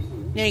too.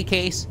 In any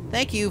case,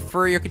 thank you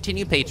for your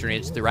continued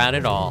patronage throughout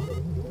it all.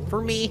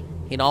 For me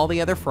and all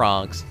the other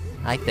frogs,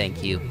 I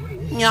thank you.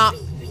 Nyah.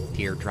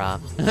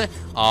 Teardrop.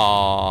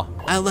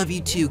 Aww. I love you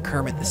too,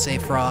 Kermit the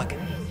Safe Frog.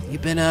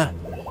 You've been a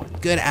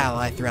good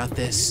ally throughout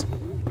this,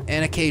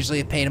 and occasionally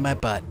a pain in my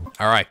butt.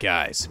 Alright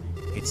guys,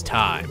 it's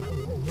time.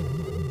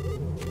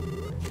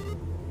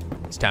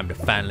 It's time to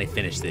finally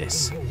finish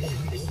this.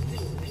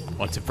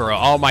 Once and for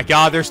all. Oh my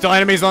god, there's still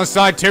enemies on the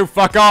side too,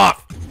 fuck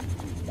off!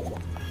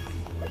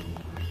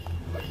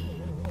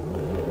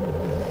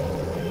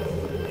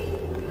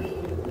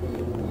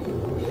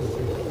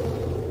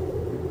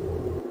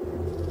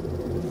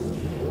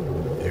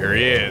 There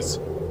he is.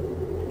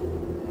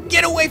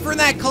 Get away from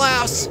that,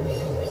 Klaus!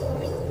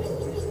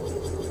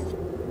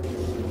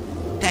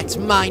 That's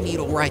my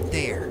needle right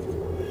there.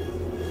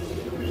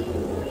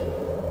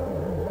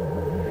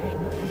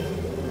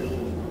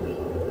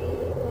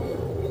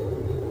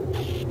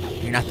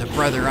 You're not the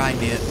brother I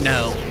knew.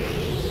 No.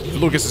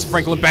 Lucas's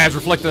Franklin badge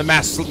reflected the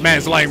masked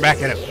man's lying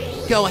back at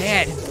him. Go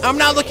ahead. I'm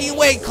not looking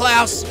away,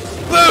 Klaus.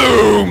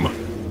 Boom!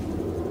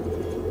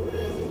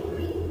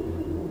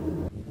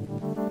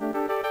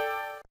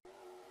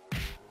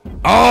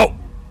 Oh!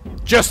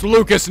 Just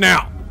Lucas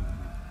now.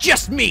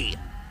 Just me.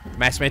 The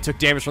masked man took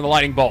damage from the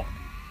lightning bolt.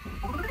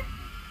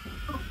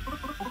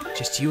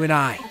 Just you and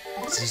I.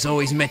 This is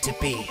always meant to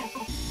be.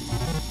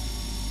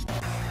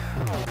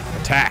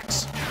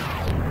 Attacks.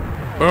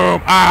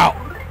 Boom! Ow!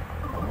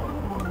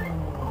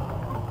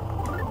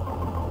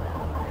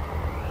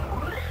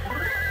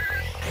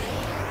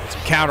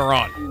 Some counter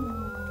on.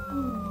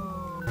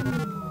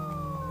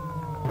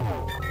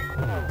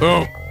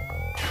 Boom!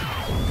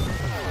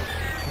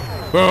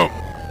 Boom!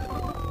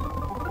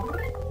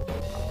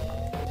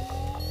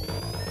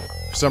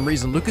 For some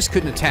reason, Lucas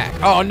couldn't attack.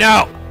 Oh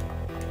no!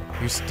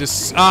 He's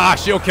just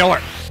shield killer.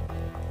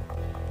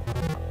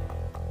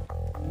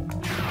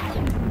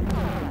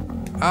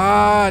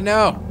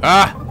 No.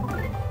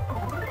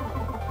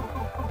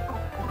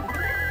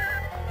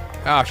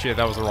 Oh shit,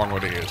 that was the wrong way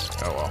to use.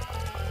 Oh well.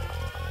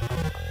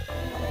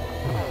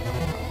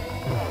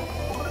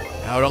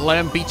 Now don't let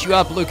him beat you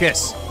up,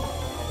 Lucas.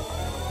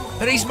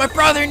 But he's my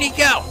brother,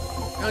 Nico.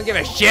 I don't give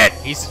a shit.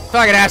 He's a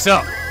fucking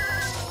asshole.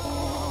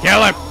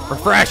 Kill him.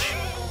 Refresh.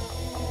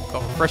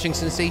 Oh, refreshing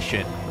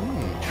sensation.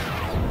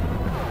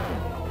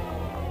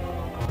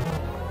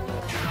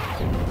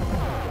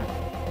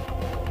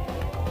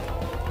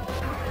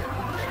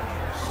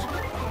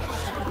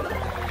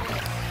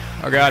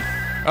 Oh god.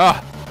 Oh.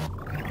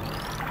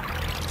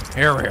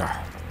 Here we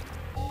are.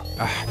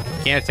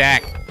 Can't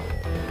attack.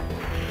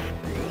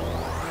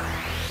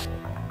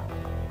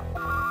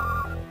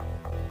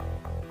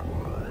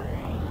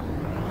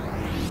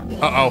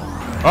 Uh-oh.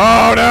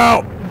 Oh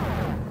no!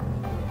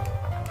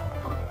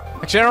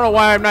 Actually, I don't know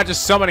why I'm not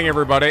just summoning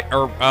everybody,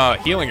 or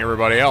healing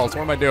everybody else.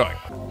 What am I doing?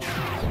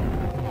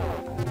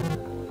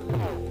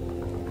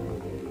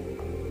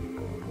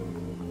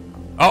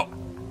 Oh!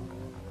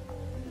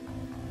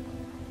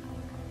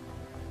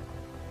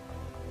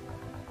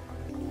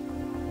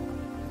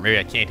 Maybe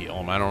I can't heal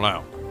him, I don't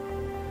know.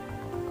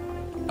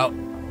 Oh.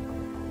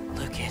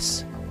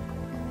 Lucas.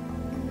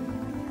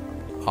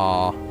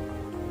 Aw.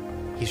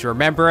 He's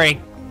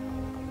remembering.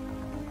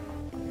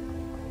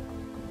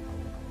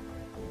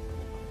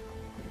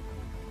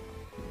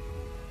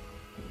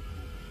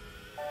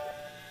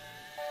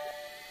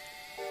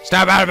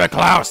 Snap out of it,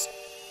 Klaus!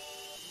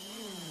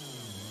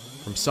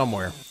 From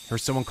somewhere. Heard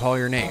someone call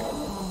your name.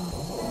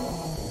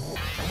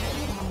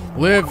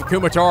 Liv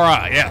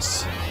Kumatora,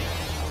 yes.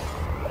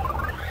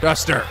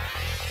 Duster.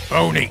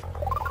 Boney.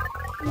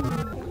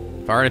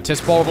 Fire an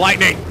intense ball of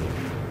lightning.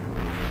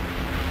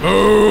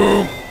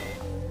 Boom!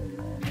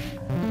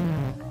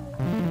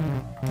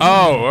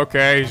 Oh,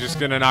 okay. He's just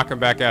gonna knock him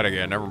back out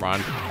again. Never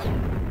mind.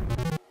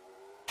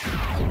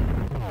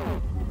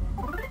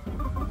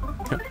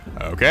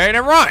 Okay,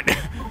 never mind.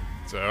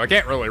 So I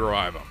can't really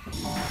revive him.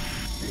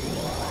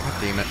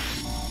 God damn it.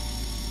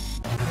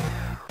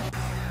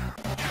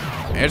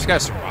 Man, I just gotta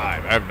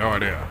survive. I have no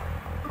idea.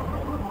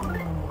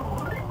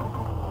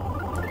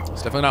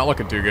 It's definitely not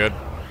looking too good.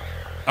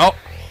 Oh!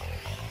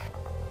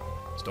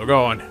 Still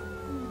going.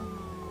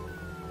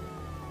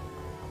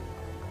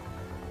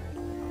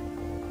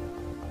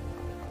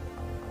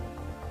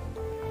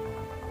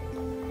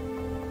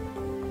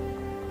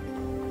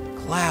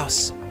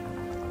 Klaus.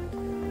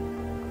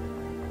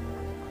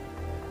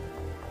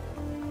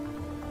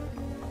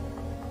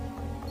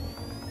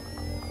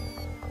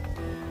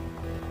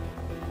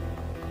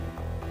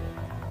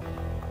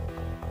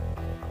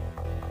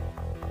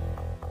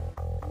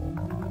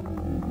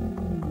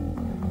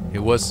 It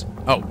was...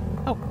 Oh,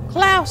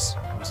 Klaus!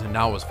 it was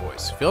Inawa's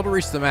voice. Failed to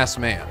reach the masked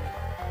man.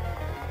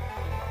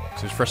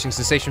 His refreshing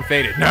sensation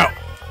faded. No!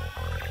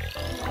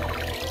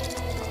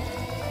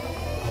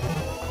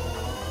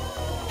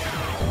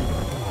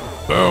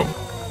 Boom!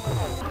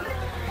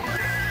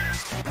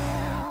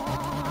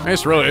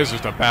 This really is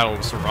just a battle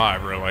to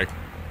survive, really.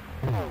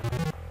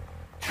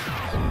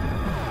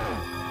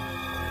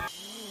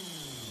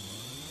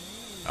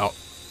 Oh.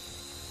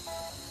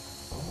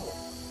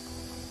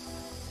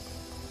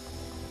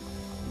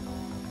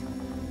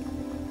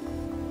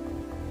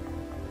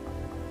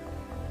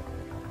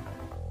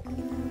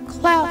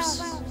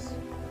 Klaus!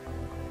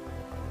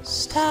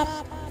 Stop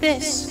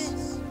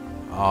this.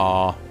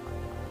 Aw.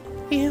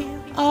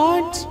 You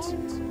aren't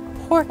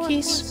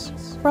Porky's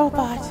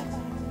robot.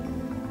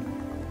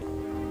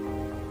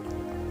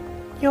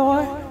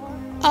 You're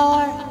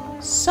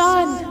our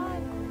son.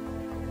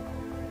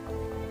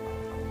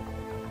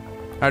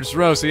 I just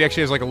realized he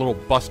actually has like a little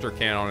buster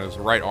can on his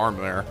right arm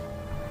there.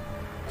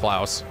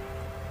 Klaus.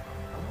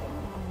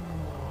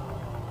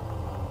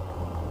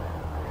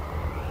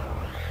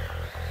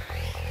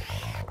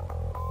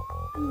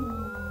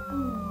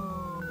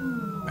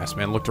 Masked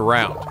man looked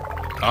around.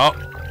 Oh.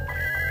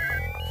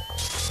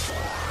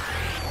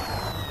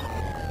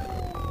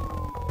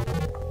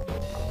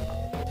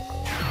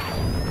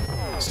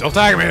 Still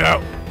tagging me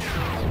though.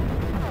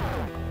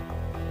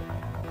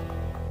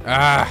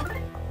 Ah.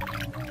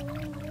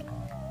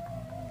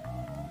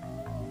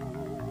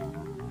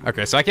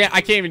 Okay, so I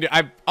can't even do.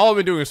 All I've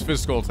been doing is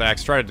physical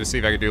attacks. Tried to see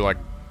if I could do like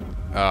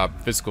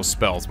physical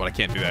spells, but I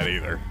can't do that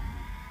either.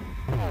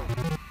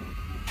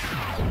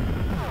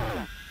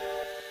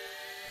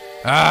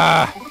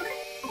 Ah!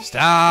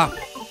 Stop!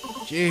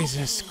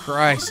 Jesus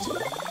Christ!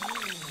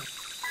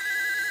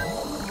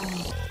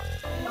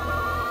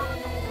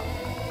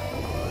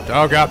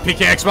 Oh god,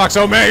 PK Xbox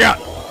Omega!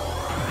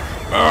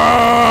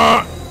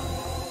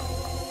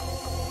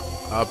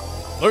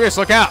 Lucas,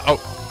 look out!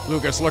 Oh,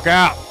 Lucas, look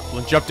out!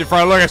 Flint jumped in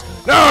front of Lucas.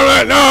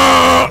 No,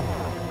 no!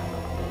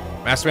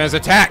 Masked man's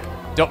attack.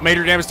 Dealt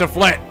major damage to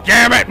Flint.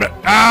 Damn it!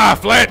 Ah,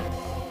 Flint!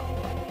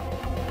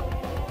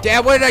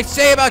 Dad, what did I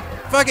say about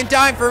fucking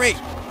dying for me?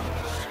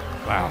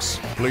 Klaus,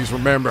 please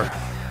remember,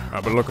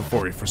 I've been looking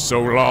for you for so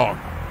long.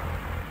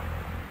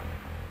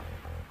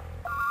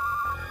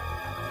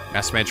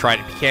 Masked man tried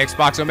to PK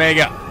Xbox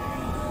Omega.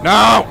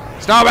 No!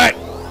 Stop it!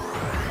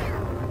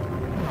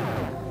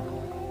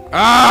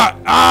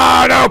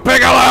 No,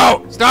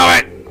 Piccolo!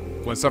 Stop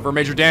it! Flint suffered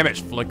major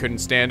damage. Flint couldn't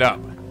stand up.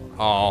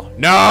 Oh,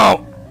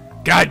 no!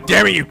 God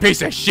damn it, you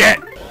piece of shit!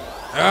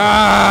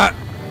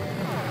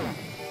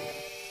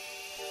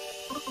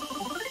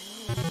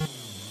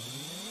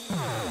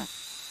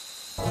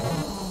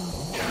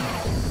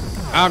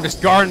 I'm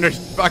just guarding the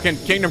fucking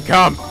Kingdom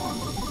Come.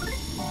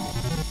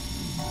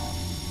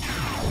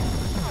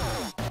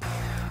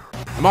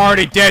 I'm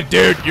already dead,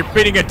 dude. You're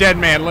beating a dead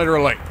man,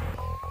 literally.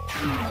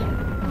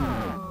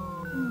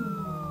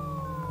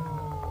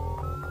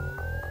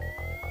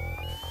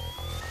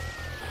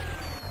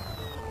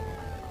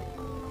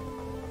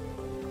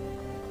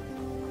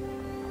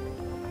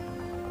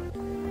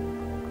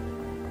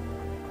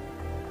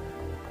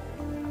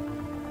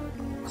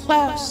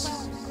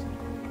 Klaus,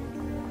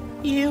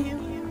 you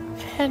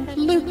and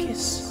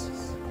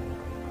Lucas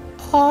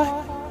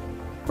are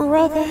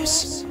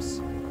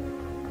brothers.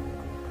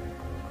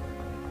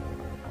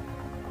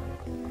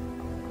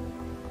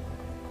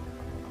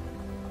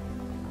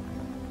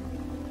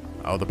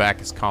 Oh, the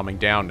back is calming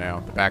down now,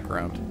 the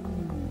background.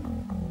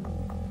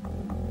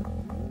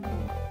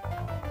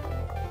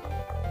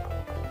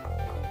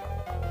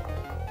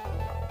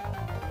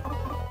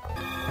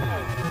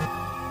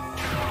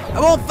 I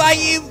won't fight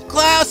you,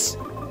 Klaus!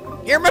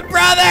 You're my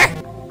brother!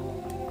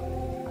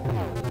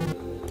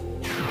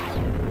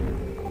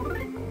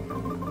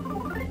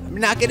 I'm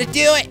not gonna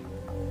do it!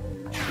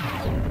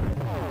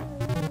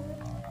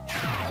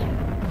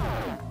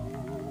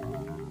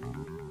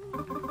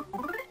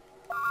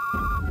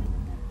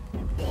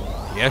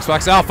 The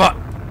Xbox Alpha.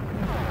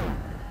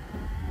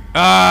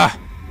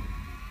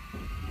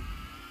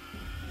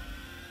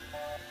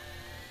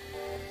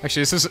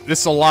 Actually,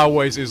 this a lot of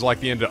ways is like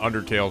the end of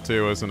Undertale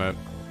too, isn't it?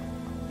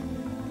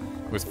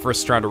 With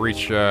Frisk trying to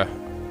reach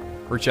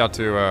out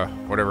to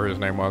whatever his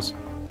name was.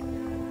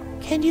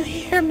 Can you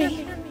hear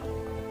me?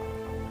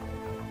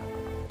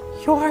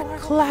 You're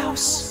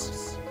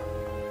Klaus.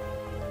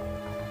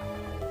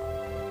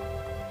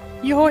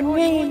 Your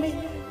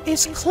name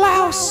is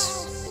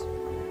Klaus.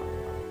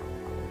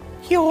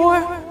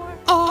 You're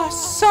our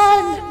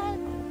son.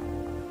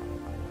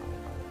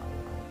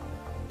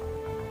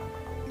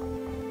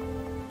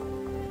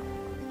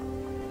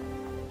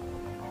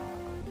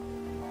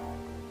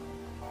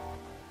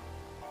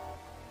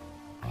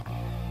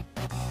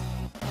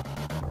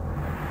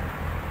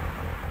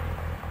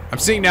 I'm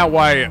seeing now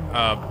why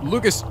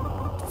Lucas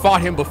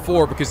fought him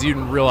before, because he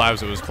didn't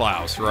realize it was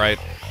Klaus, right?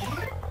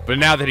 But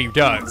now that he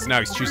does, now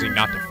he's choosing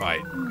not to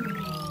fight.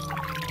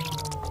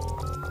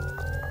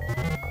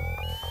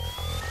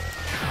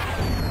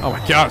 Oh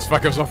my god, this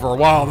fight goes on for a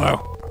while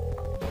though.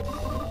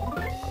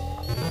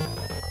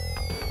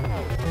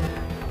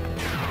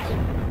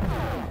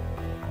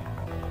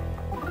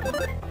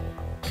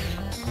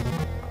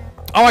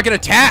 Oh, I can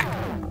attack!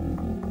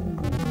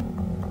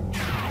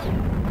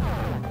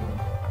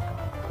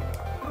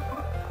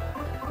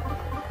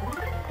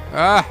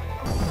 Ah!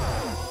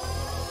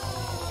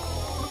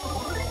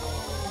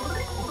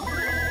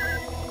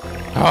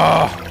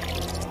 Oh!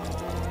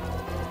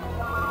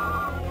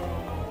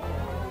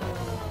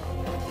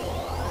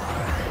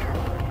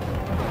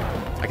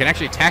 I can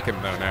actually attack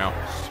him though now.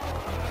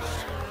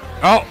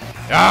 Oh!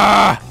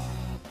 Ah!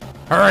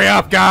 Hurry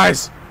up,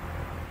 guys!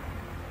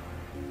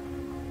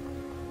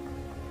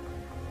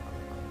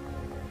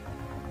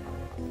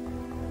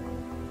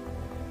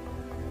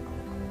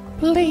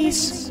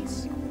 Please.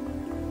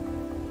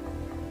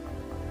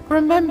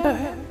 Remember,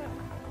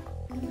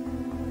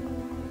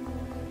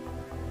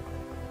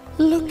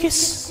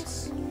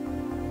 Lucas,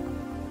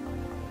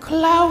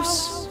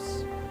 Klaus.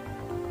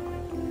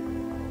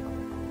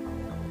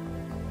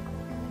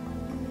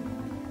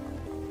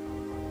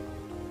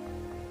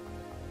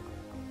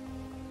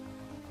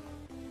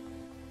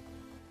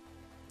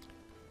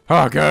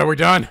 Oh god, are we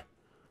done?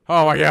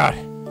 Oh my god.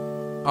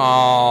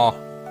 Oh.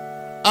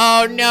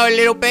 Oh no,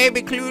 little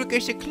baby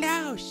Lucas and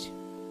Klaus.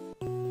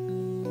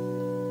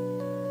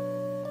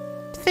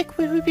 Think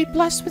we would be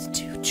blessed with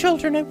 2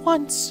 children at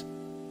once.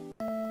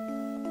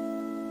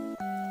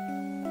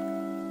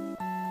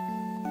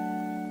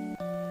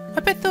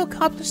 I bet they'll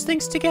accomplish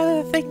things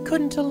together that they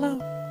couldn't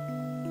alone.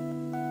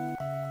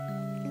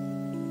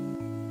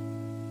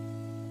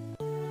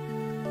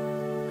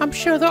 I'm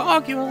sure they'll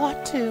argue a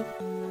lot too.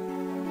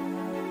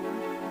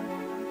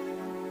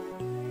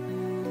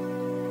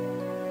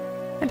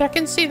 And I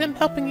can see them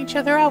helping each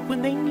other out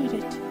when they need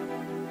it.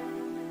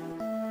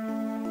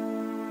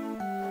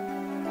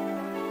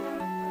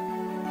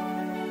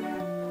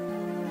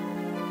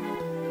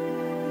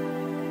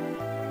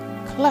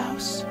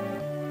 Klaus.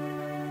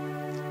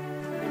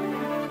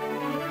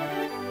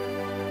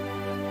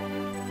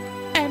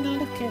 And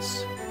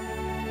Lucas.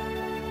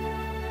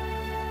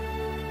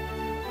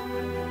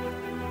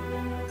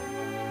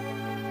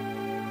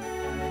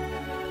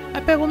 I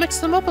bet we'll mix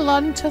them up a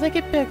lot until they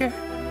get bigger.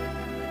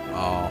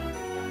 Oh.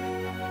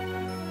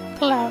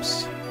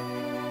 Klaus.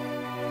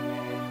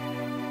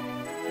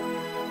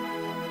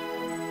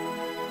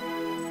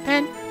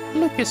 And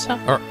Lucas, huh?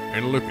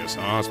 And Lucas,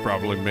 huh? It's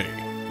probably me.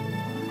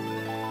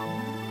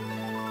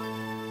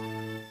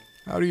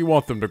 How do you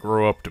want them to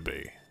grow up to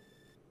be?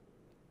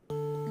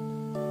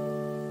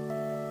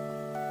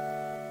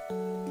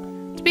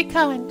 To be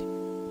kind,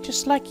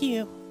 just like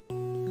you.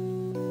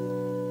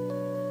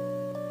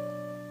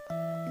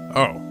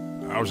 Oh,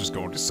 I was just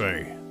going to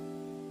say.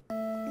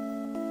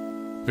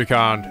 Be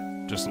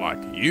kind, just like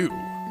you.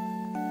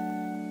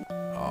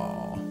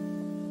 Oh.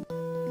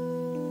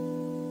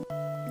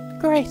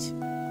 Great.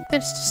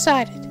 Then it's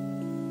decided.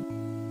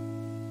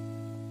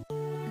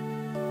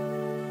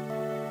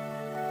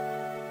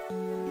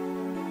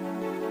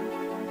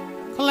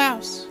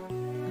 Klaus.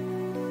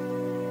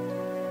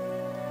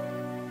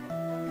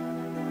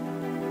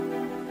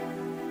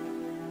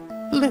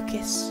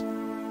 Lucas.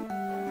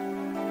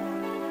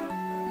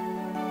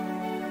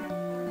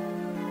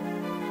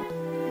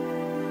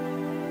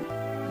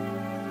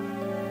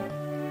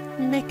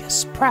 Make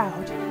us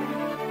proud.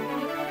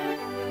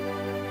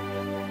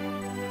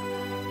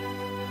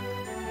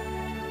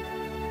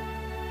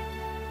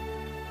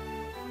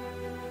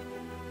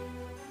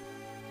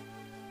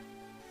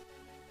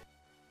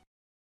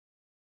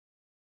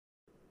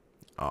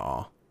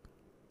 Aw.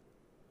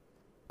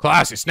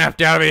 Class, you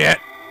snapped out of it yet?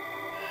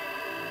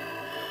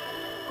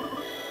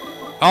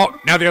 Oh,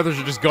 now the others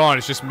are just gone.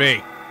 It's just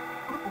me.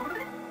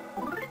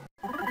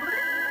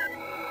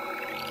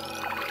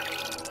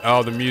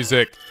 Oh, the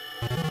music.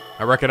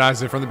 I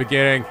recognize it from the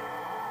beginning.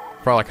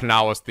 Probably like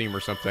Kanawa's theme or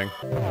something.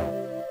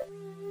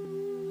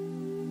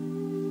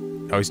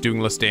 Oh, he's doing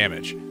less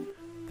damage.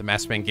 The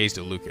masked man gazed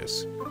at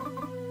Lucas.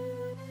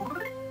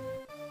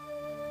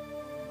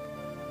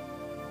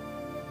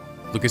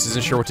 Lucas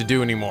isn't sure what to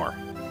do anymore.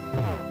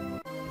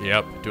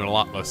 Yep, doing a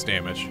lot less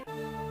damage.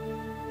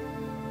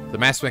 The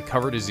masked man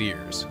covered his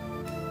ears.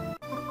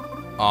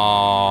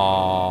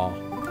 Aww.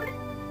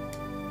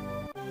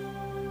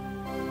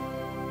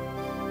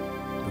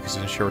 Lucas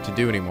isn't sure what to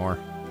do anymore.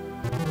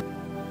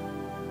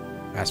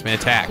 Masked man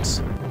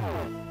attacks.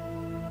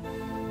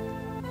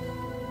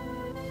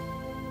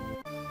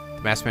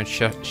 The masked man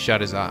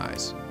shut his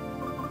eyes.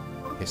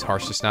 His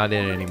heart's just not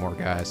in it anymore,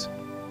 guys.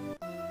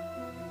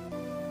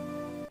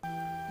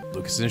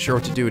 Lucas isn't sure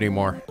what to do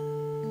anymore.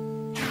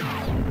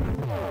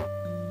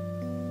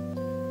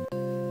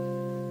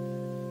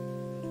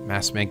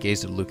 Masked man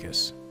gazed at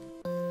Lucas.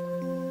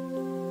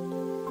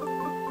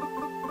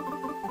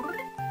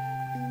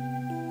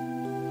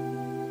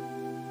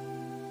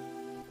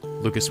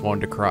 Lucas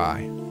wanted to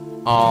cry.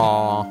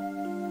 Aww.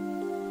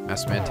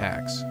 Masked man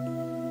attacks.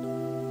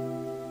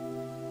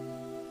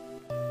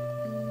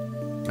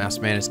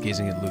 Masked man is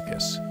gazing at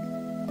Lucas.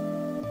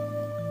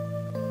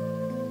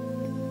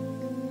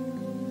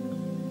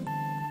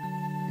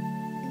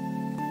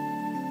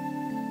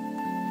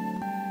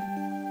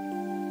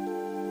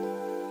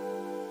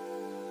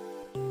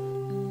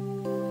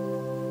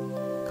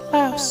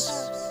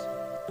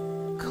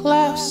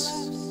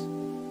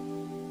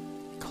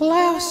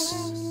 Klaus,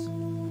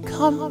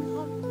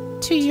 come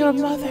to your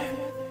mother.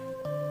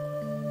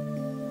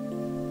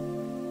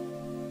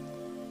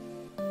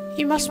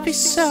 You must be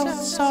so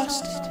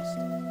exhausted.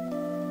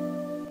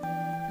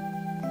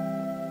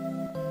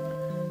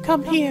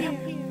 Come here,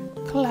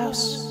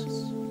 Klaus.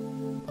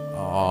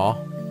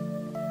 Aww.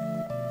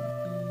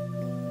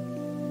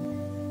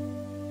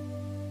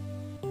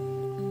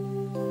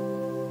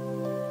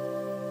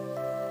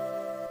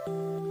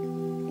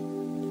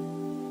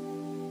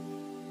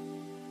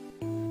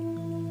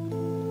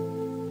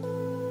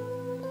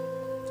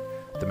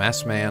 The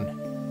masked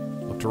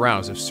man looked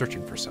around as if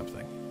searching for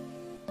something.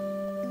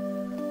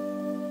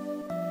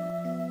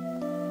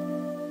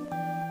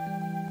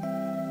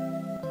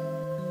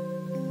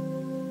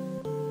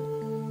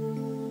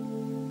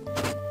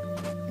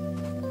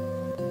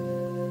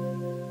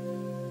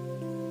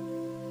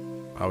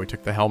 Oh, he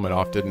took the helmet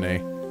off, didn't he?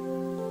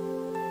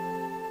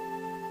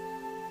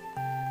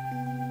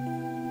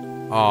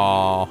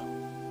 Aww.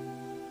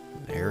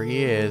 There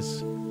he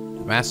is.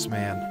 The masked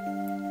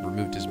man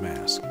removed his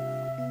mask.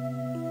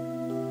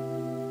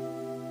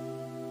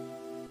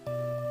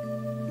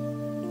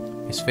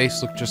 His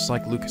face looked just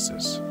like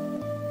Lucas's.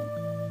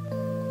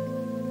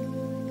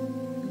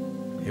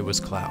 It was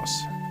Klaus.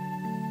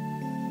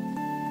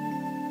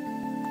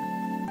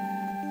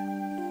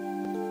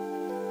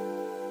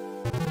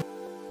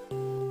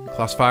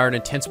 Klaus fired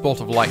an intense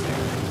bolt of lightning.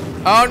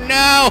 Oh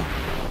no!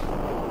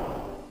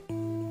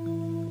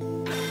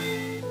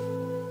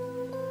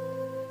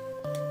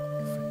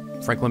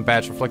 Franklin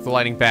Badge, reflect the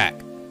lightning back.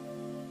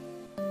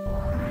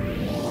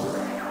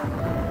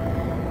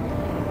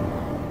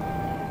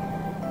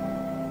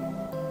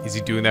 Is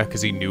he doing that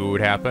because he knew it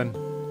would happen?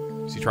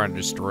 Is he trying to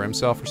destroy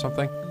himself or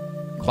something?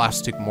 Klaus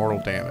took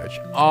mortal damage.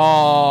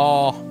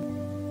 Oh.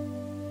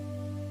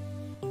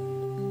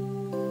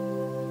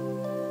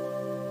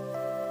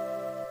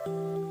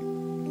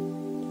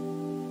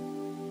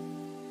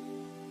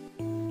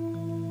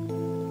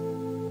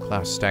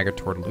 Klaus staggered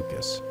toward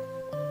Lucas.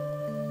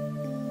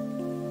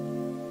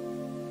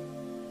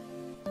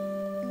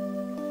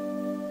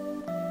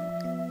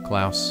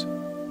 Klaus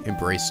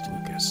embraced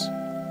Lucas.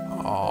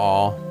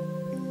 Aww.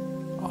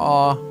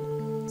 Aw.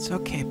 It's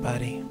okay,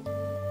 buddy.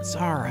 It's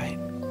alright.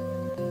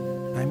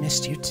 I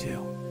missed you too.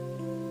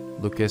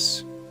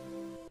 Lucas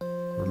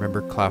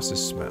remembered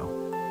Klaus's smell.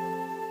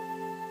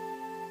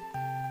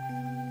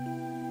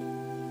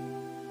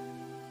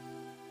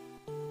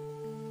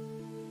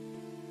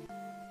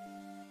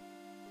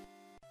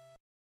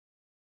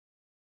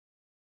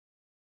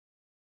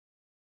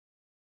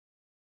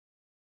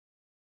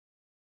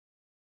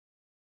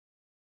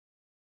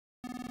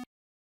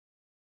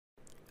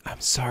 I'm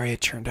sorry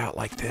it turned out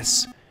like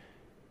this.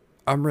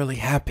 I'm really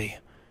happy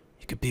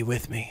you could be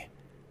with me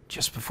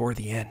just before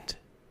the end.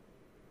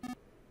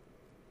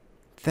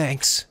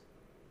 Thanks,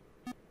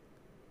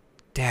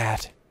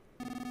 Dad.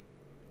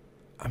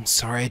 I'm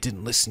sorry I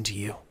didn't listen to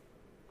you.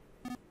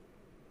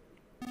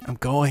 I'm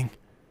going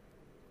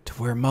to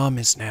where Mom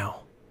is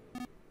now.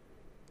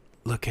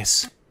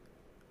 Lucas,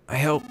 I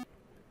hope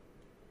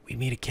we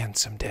meet again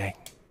someday.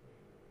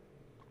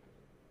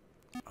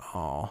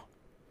 Aw.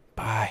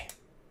 Bye.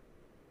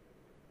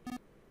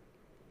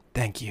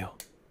 Thank you.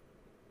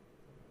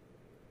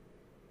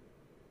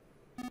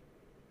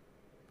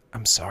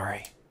 I'm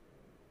sorry.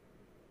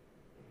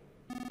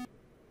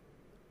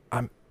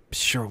 I'm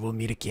sure we'll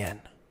meet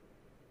again.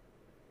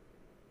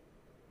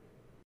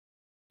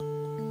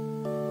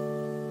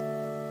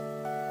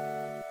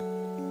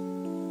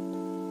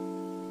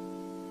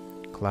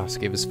 Klaus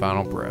gave his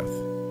final breath.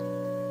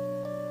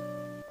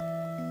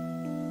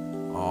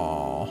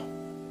 Aww.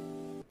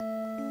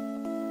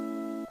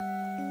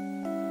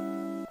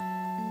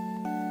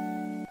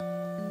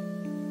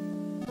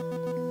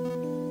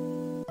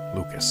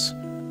 Lucas,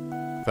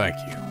 thank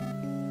you.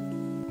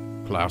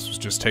 Klaus was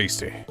just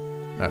hasty.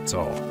 That's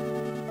all.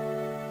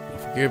 Now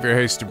forgive your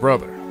hasty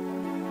brother,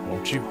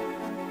 won't you?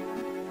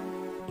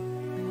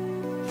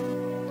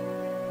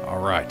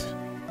 Alright.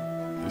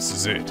 This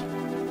is it.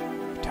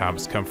 The time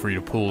has come for you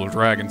to pull the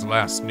dragon's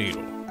last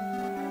needle.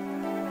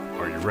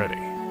 Are you ready?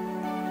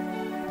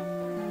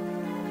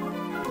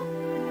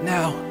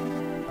 No.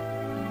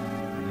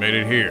 You made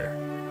it here.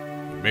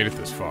 You made it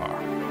this far.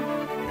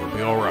 You'll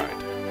be alright.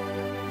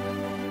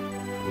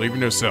 Believe in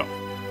yourself.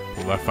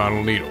 Pull that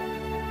final needle.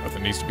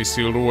 Nothing needs to be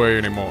sealed away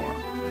anymore.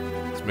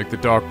 Let's make the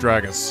dark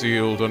dragon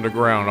sealed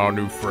underground our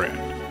new friend.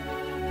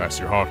 Pass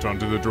your heart on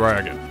to the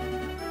dragon.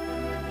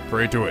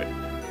 Pray to it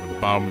with the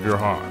bottom of your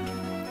heart.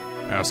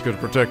 Ask her to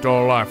protect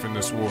all life in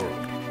this world.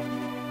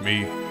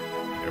 Me,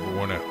 and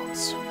everyone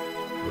else.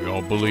 We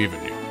all believe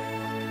in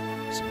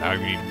you. So now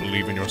you need to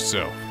believe in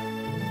yourself.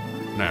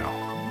 Now,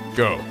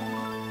 go.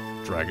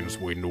 The dragon is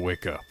waiting to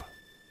wake up.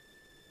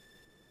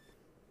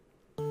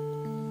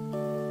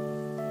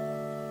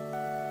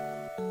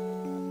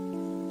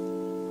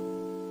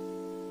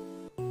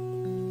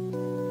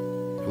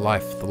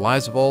 Life, the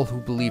lives of all who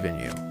believe in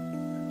you.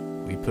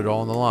 We put it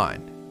all on the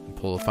line and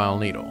pull the final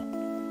needle.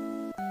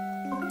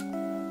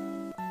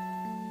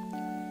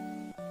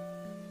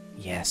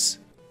 Yes.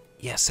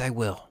 Yes, I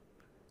will.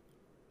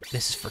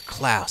 This is for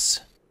Klaus.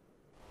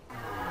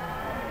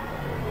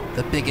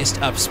 The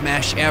biggest up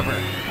smash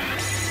ever.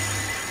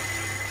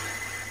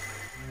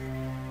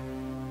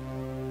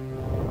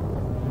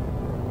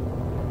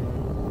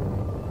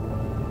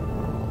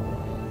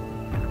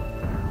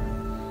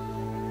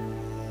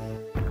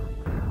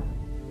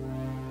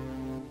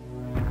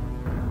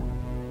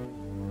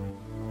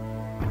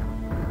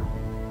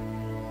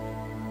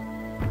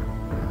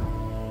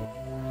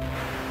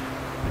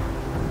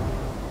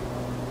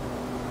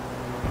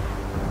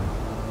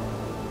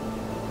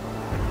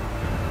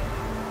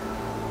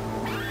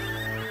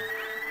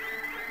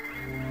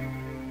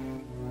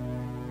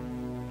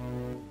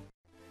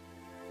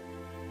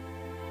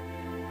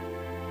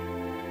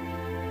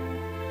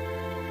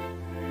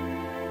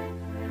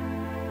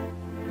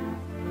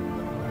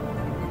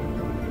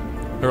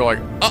 They're like,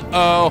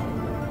 uh-oh.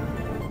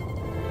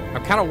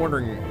 I'm kind of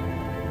wondering,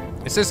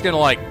 is this gonna,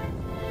 like,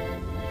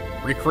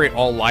 recreate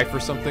all life or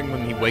something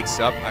when he wakes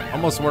up? I'm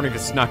almost wondering if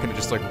it's not gonna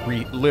just, like,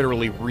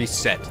 literally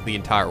reset the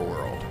entire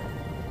world.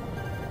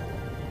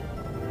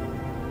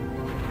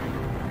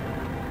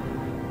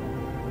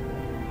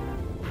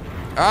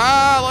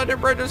 Ah, London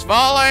Bridge is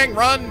falling!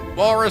 Run,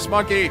 walrus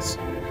monkeys!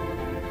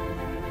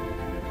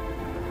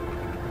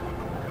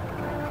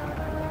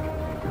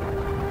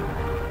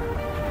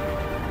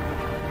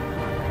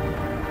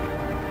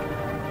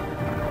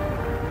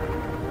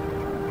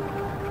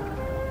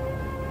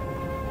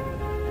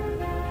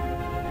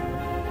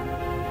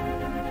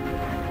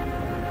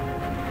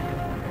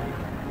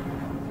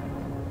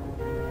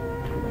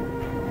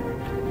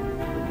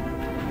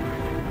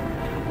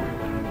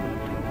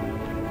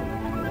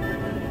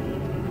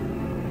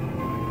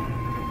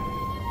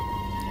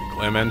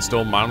 Clement's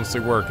still mindlessly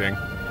working.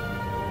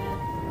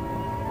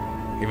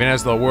 Even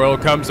as the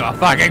world comes a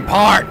fucking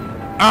part!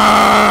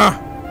 Ah!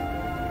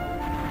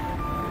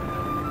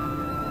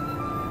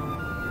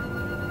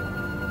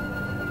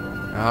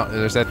 Oh,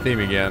 there's that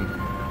theme again.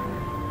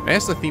 Maybe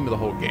that's the theme of the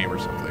whole game or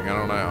something. I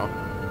don't know.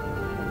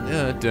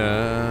 Da,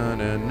 da,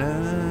 da, da.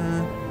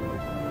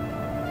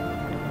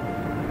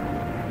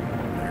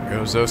 There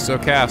goes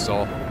Oso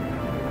Castle.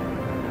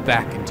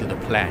 Back into the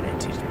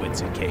planet is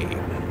whence it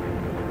came.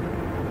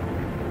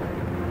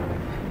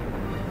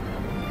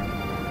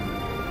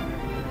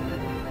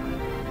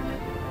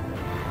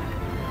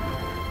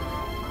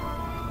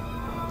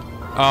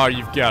 Oh,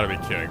 you've got to be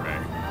kidding me.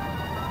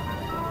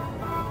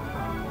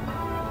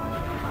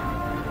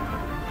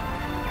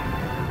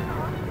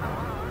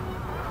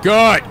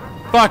 Good!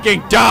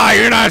 Fucking die!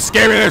 You're not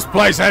escaping this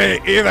place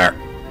either!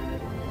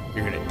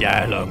 You're gonna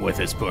die along with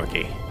us,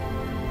 Porky.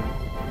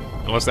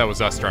 Unless that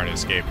was us trying to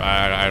escape.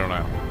 I don't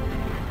know.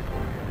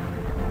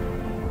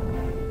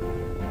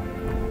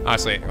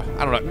 Honestly,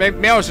 I don't know.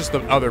 Maybe it was just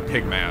the other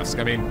pig mask.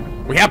 I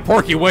mean, we have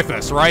Porky with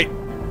us, right?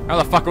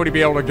 How the fuck would he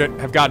be able to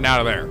have gotten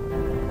out of there?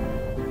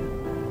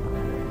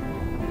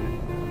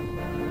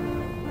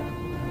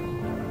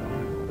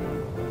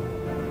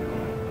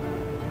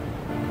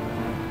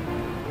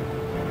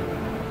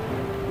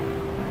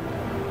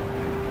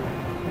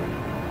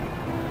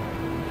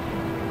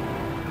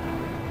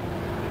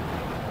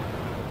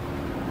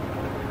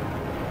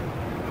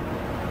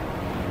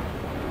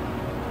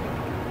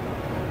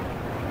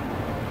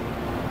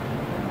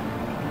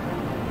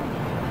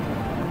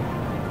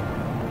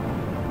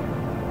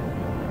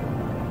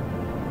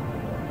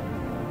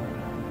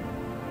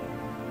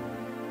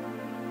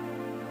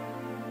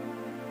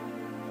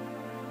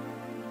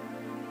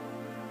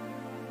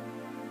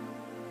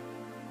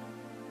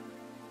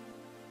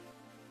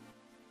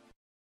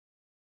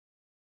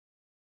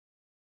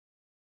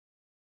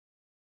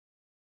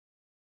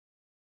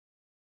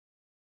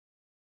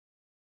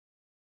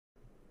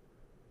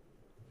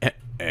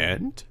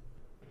 And?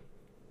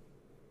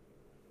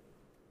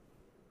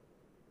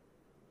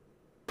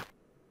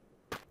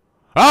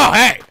 Oh,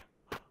 hey!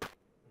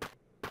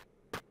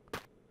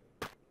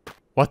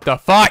 What the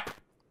fuck?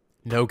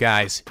 No,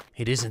 guys,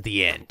 it isn't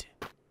the end.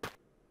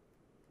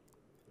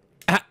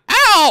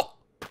 Ow!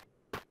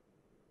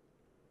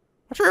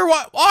 What's your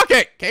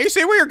walking? Can you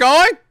see where you're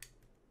going?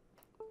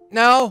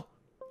 No.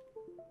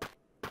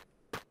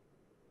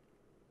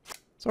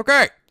 It's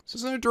okay. This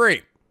isn't a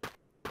dream.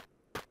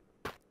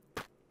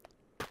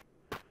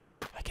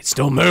 I can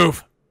still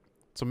move.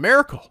 It's a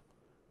miracle.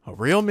 A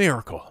real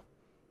miracle.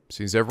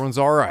 Seems everyone's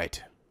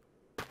alright.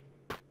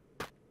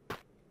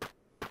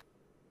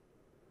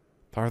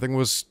 Everything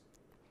was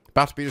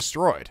about to be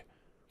destroyed,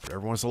 but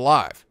everyone's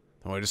alive.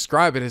 The way I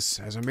describe it is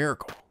as a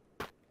miracle.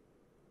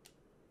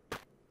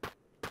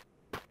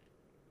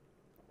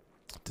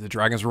 Did the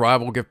dragon's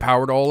revival give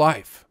power to all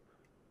life?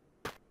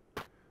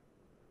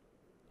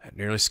 That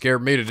nearly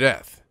scared me to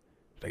death.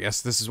 But I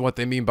guess this is what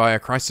they mean by a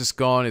crisis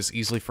gone is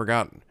easily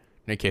forgotten.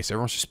 In any case,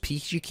 everyone's just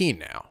peachy keen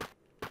now.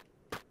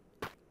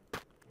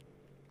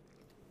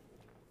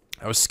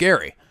 That was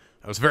scary.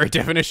 That was the very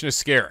definition of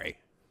scary.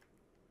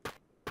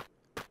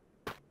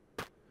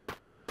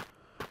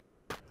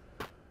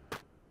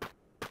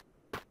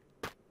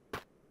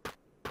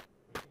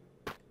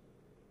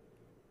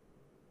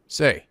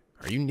 Say,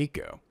 are you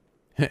Nico?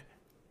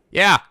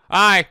 Yeah,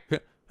 hi.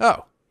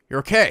 Oh, you're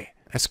okay.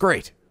 That's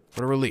great.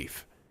 What a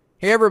relief.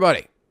 Hey,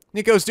 everybody.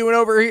 Nico's doing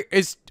over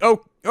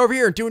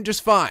here and doing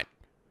just fine.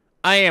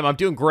 I am. I'm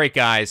doing great,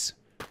 guys.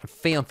 I'm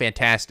feeling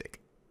fantastic.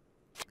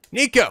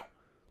 Nico!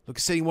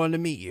 Lucas said he wanted to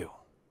meet you.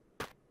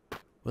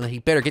 Well, he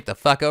better get the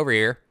fuck over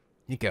here.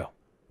 Nico,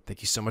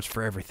 thank you so much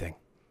for everything.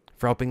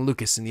 For helping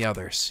Lucas and the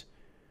others.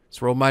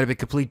 This world might have been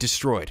completely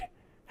destroyed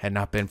had it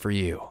not been for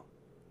you.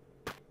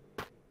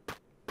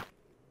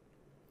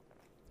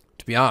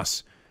 To be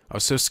honest, I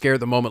was so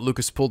scared the moment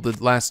Lucas pulled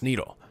the last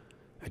needle.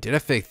 I did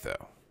have faith,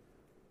 though.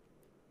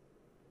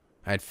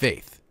 I had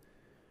faith.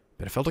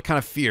 But I felt a kind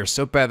of fear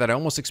so bad that I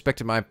almost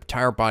expected my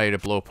entire body to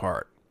blow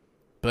apart.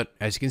 But,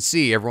 as you can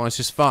see, everyone's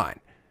just fine.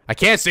 I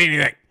can't see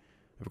anything.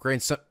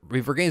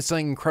 We've regained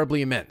something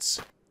incredibly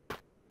immense.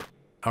 I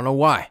don't know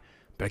why,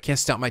 but I can't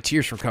stop my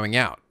tears from coming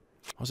out.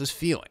 How's this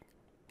feeling?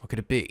 What could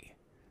it be?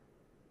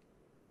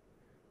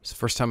 It's the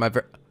first time I've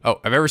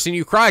ever seen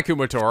you cry,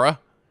 Kumatora.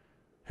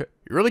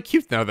 You're really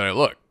cute now that I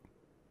look.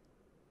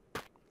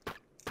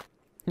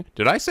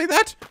 Did I say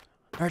that?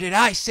 Or did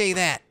I say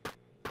that?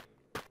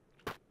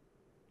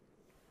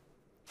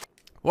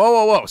 Whoa,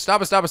 whoa, whoa.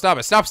 Stop it, stop it, stop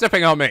it. Stop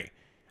stepping on me.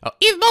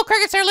 Even mole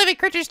crickets are living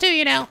creatures too,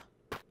 you know.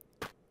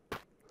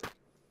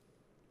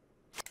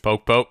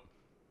 Poke, poke.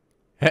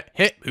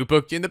 Hit, who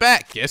poked you in the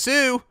back? Guess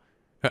who?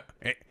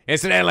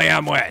 Incidentally,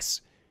 I'm Wes.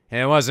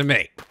 And it wasn't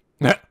me.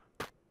 Yeah,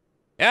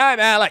 I'm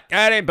Alec.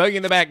 I didn't poke you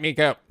in the back,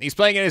 Nico. He's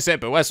playing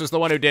innocent, but Wes was the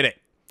one who did it.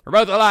 We're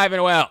both alive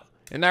and well.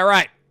 Isn't that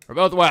right? We're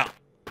both well.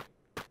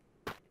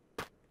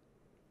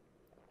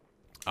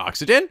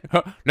 Oxygen?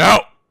 No!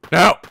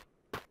 No!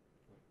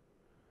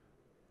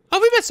 Oh,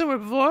 we met somewhere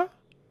before.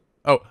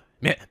 Oh,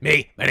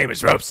 me? My name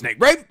is Rope Snake.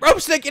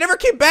 Rope Snake, you never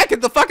came back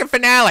at the fucking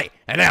finale!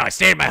 And now I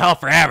stayed in my hell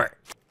forever.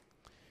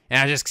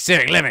 And I'm just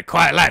considering living a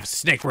quiet life as a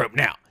snake rope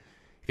now.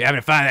 If you happen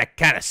to find that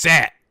kind of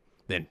sad,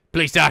 then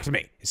please talk to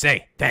me and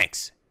say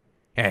thanks.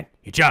 And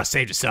your jaw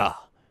saved us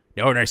all.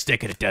 No ordinary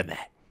snake could have done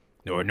that.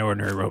 Nor an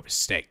ordinary rope is a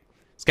snake.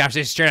 This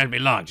conversation turned out to be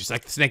long, just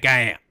like the snake I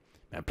am.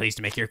 I'm pleased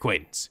to make your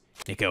acquaintance.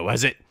 Nico,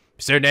 was it?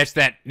 Be certain to etch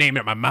that name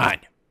in my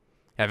mind.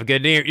 Have a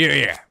good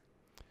year.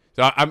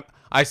 So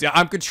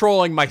I'm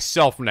controlling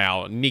myself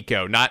now,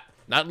 Nico, not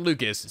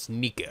Lucas. It's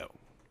Nico.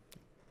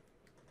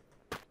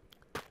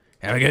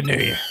 Have a good New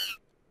Year.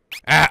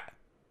 Ah!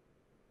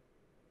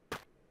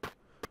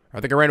 I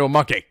think I ran into a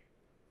monkey.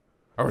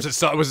 Or was it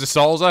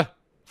Salsa?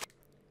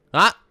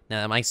 Ah,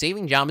 now that my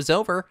saving job is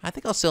over, I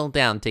think I'll settle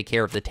down and take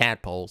care of the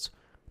tadpoles.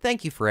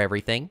 Thank you for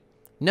everything.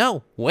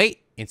 No,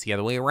 wait, it's the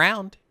other way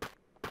around.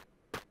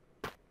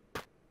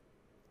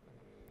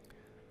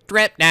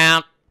 Drip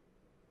down.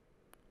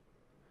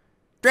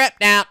 Drip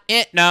down,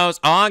 it knows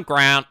on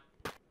ground.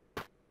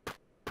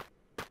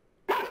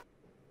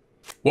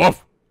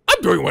 Wolf,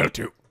 I'm doing well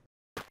too.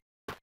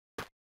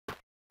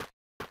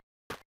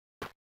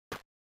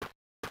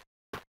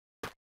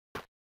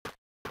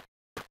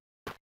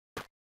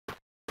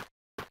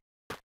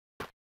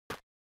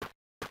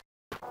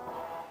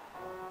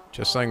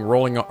 Just saying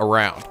rolling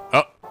around.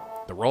 Oh,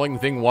 the rolling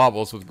thing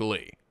wobbles with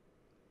glee.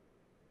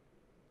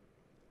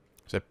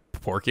 Is that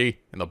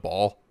Porky in the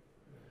ball?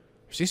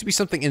 There seems to be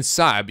something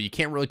inside, but you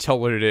can't really tell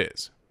what it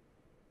is.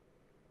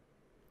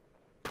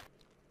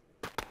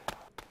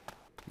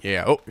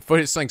 Yeah, oh, your foot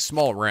hits something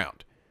small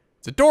around.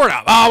 It's a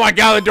doorknob. Oh my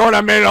god, the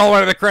doorknob made it all the way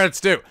to the credits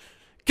too.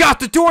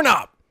 Got the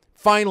doorknob!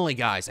 Finally,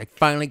 guys, I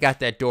finally got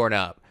that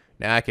doorknob.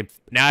 Now I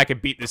can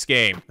beat this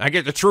game. I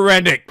get the true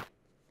ending.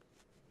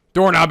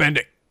 Doorknob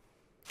ending.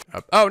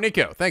 Oh,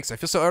 Nico, thanks. I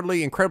feel so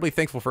utterly, incredibly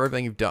thankful for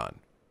everything you've done.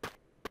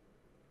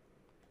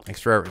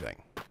 Thanks for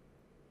everything.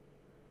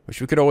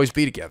 Wish we could always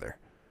be together.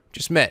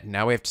 Just met, and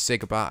now we have to say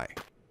goodbye.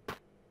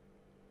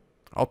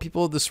 All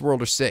people of this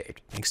world are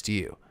saved, thanks to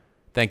you.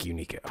 Thank you,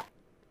 Nico.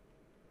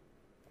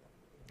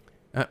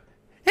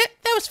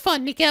 That was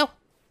fun, Nico.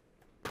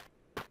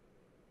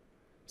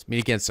 Let's meet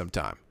again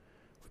sometime.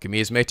 We can meet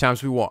as many times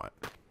as we want.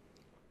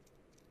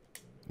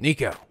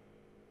 Nico.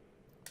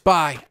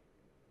 Bye.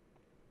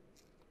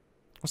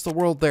 What's the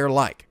world there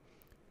like?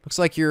 Looks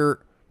like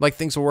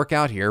things will work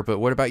out here, but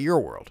what about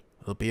your world?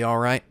 It'll be all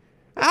right?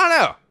 I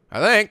don't know. I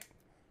think.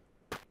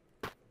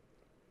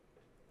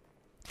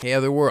 Hey,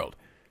 other world.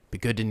 Be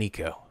good to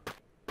Nico.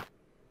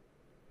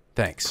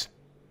 Thanks.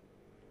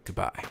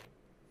 Goodbye.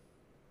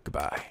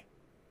 Goodbye.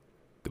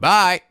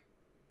 Goodbye.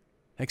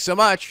 Thanks so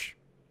much.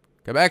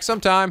 Come back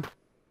sometime.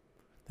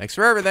 Thanks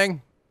for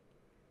everything.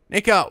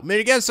 Nico, meet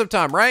again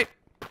sometime, right?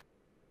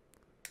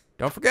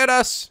 Don't forget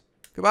us.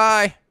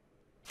 Goodbye.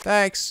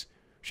 Thanks.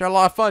 We had a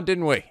lot of fun,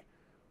 didn't we?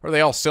 Were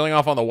they all sailing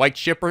off on the white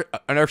ship or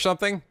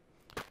something?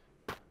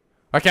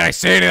 Why can't I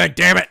say anything,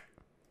 damn it?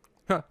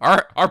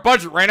 Our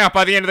budget ran out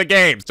by the end of the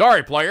game.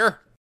 Sorry, player.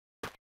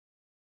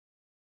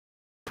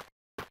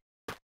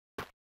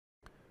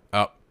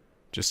 Oh,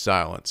 just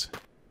silence.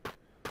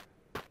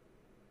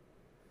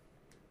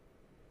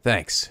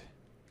 Thanks.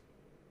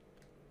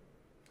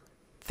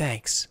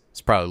 Thanks. It's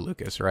probably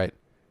Lucas, right?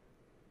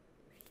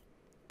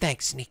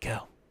 Thanks,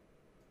 Nico.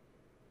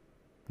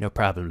 No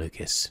problem,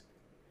 Lucas.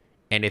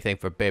 Anything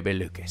for baby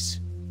Lucas.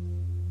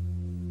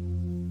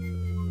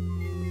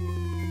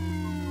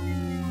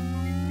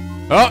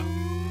 Oh!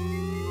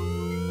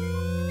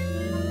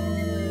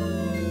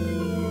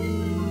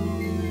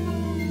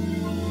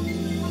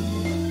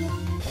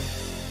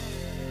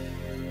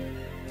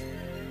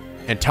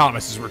 And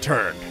Thomas has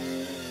returned.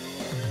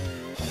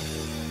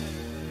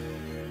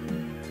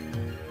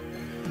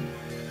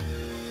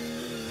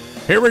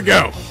 Here we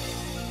go.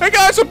 Hey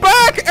guys, I'm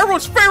back!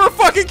 Everyone's favorite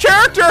fucking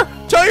character!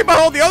 Tell you about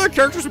all the other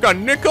characters. We got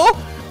Nickel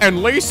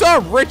and Lisa,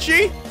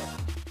 Richie,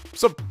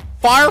 some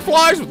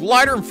fireflies with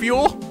lighter and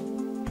fuel.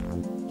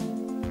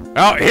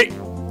 Oh,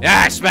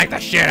 smack the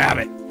shit out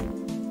of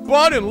it.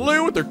 Bud and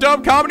Lou with their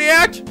dumb comedy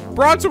act.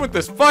 Bronson with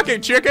this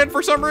fucking chicken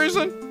for some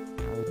reason.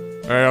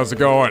 Hey, how's it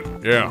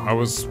going? Yeah, I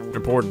was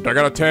important. I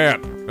got a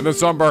tan and then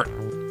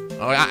sunburn.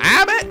 Oh,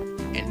 Abbott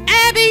and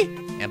Abby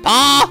and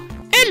Paul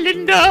and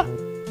Linda.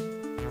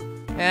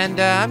 And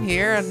I'm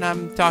here, and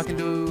I'm talking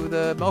to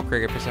the Mo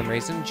Cricket for some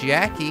reason.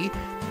 Jackie,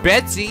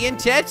 Betsy, and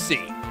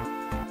Tetsy.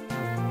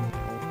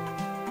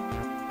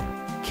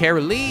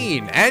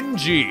 Caroline,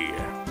 Angie.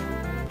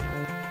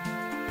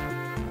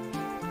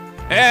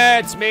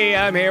 It's me.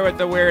 I'm here with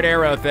the weird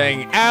arrow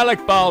thing.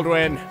 Alec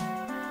Baldwin.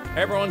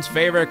 Everyone's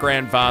favorite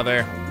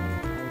grandfather.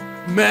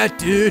 Matt,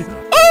 dude.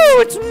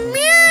 Oh, it's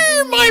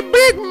me, my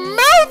big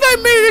mouth. I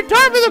made it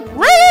time for the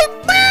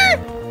great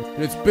bear.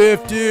 It's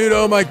Biff, dude.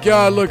 Oh my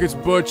god, look, it's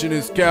Butch and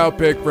his cow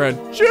pig friend.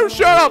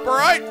 Shut up, all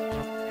right?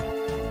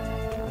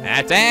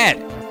 That's Ed.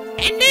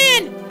 And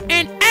then,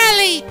 and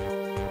Allie.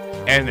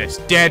 And this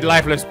dead,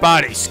 lifeless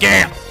body,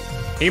 Scamp.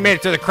 He made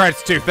it to the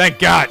credits too, thank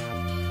God.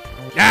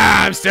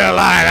 Ah, I'm still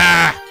alive,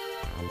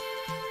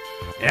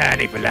 Yeah, I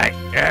need light.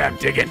 Yeah, I'm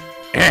digging.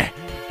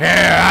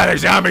 The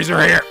zombies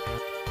are here.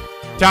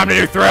 Time to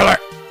do Thriller.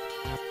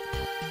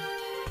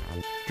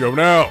 Joe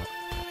now.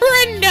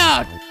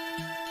 Brenda.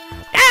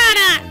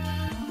 Donna.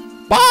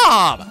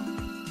 Bob!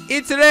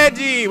 It's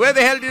Reggie! Where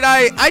the hell did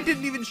I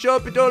didn't even show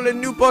up at all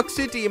in New York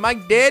City. Am I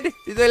dead?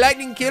 Did the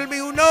lightning kill me?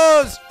 Who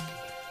knows?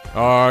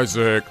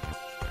 Isaac.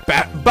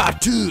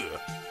 Batu!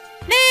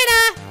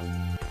 Nana.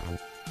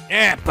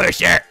 Yeah,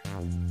 Pusher.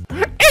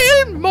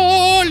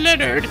 Elmore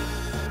Leonard.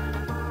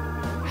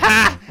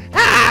 Ha!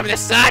 I'm the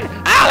son.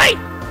 Ollie!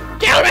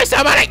 Kill me,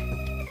 somebody!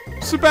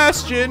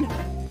 Sebastian.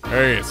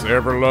 Hey, it's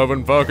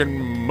ever-loving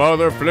fucking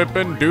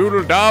mother-flipping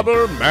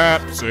doodle-dobble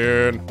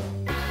Mapson.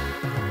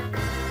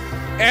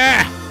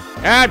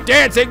 I'm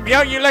dancing.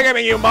 Don't you look at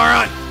me, you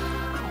moron.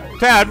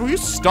 Dad, will you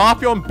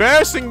stop? You're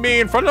embarrassing me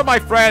in front of my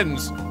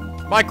friends.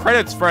 My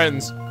credits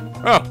friends.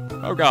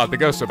 Oh God, the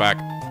ghosts are back.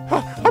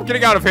 I'm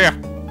getting out of here.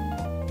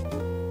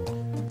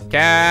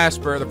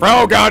 Casper,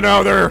 oh God,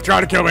 no, they're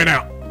trying to kill me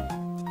now.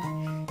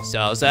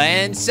 Salsa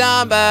and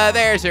Samba,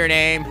 there's her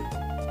name.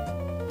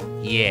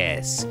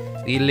 Yes,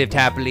 we lived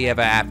happily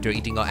ever after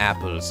eating our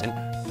apples. And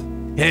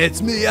Hey,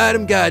 it's me,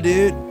 Item Guy,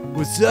 dude.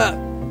 What's up?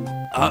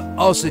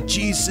 Also,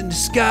 Jesus in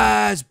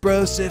disguise,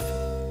 brosif.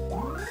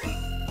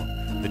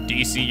 The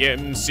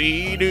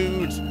DCMC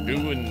dudes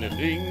doing the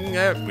thing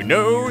that we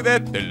know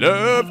that they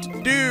love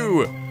to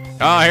do.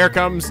 Ah, here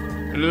comes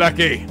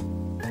Lucky.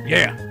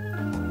 Yeah.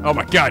 Oh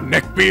my God,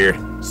 neckbeard,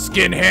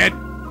 skinhead.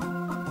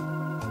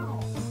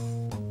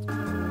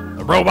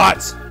 The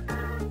robots.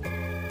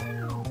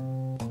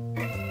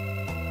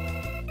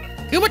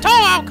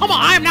 Kumatora, come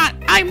on,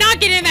 I'm not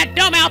getting in that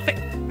dumb outfit.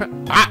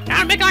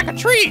 Gotta make like a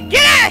tree.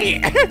 Get out of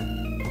here.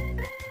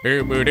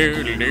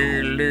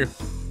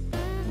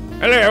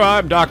 Hello,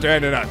 I'm Dr.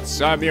 Endernuts.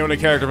 I'm the only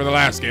character from the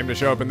last game to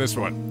show up in this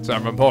one. So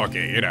I'm from Porky,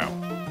 you know.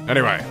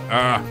 Anyway,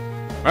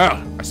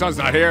 well, my son's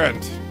not here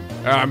and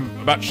I'm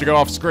about to go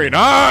off screen.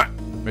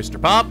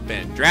 Mr. Pump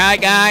and Dry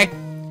Guy,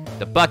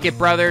 the Bucket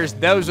Brothers,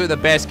 those are the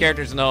best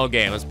characters in the whole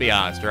game, let's be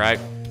honest, right?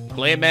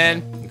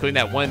 Clayman, including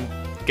that one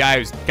guy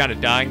who's kind of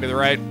dying to the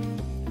right.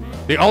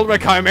 The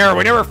ultimate chimera.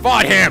 We never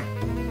fought him.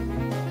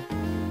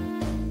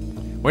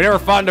 We never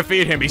fought and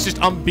defeated him. He's just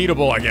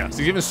unbeatable, I guess.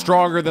 He's even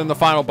stronger than the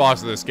final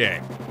boss of this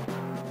game.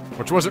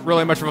 Which wasn't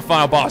really much of a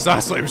final boss,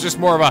 honestly. It was just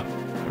more of a...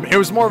 It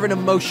was more of an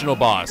emotional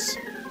boss.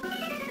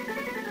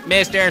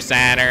 Mr.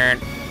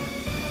 Saturn.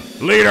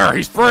 Leader,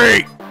 he's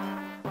free!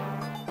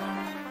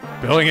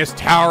 Building his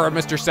tower of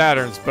Mr.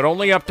 Saturn's, but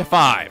only up to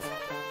 5.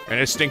 And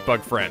his stink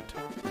bug friend.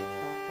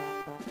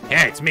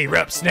 Hey, it's me,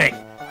 Rope Snake.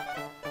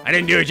 I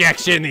didn't do a jack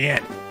shit in the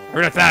end. I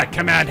really thought I'd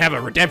come out and have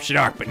a redemption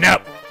arc, but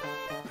nope.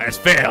 I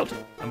just failed.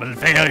 I'm a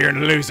failure and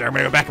a loser. I'm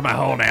gonna go back in my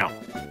hole now.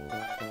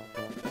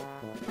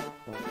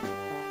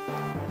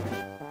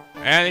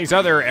 And these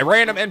other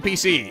random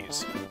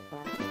NPCs.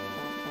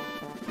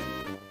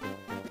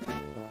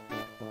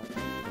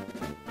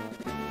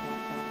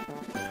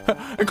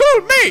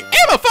 Include me!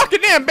 I'm a fucking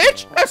damn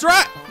bitch! That's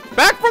right!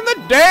 Back from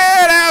the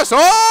dead,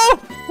 asshole!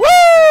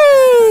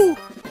 Woo!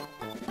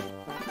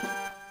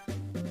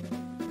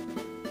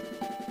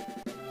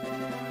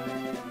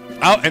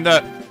 Oh, and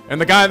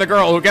the guy and the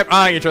girl who kept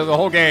eyeing each other the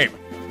whole game.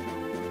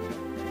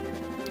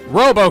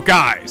 Robo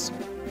Guys.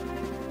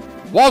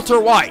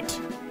 Walter White.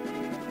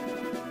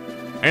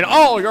 And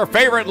all your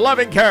favorite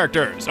loving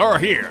characters are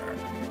here.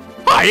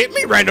 Hi, it's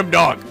me, Random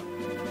Dog.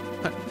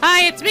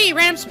 Hi, it's me,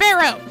 Random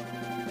Sparrow.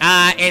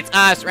 It's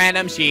us,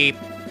 Random Sheep.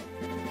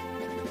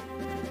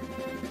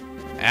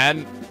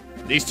 And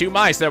these two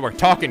mice that were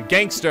talking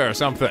gangster or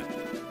something.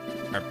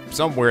 Or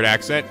some weird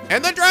accent.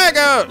 And the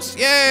Dragos!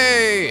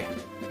 Yay!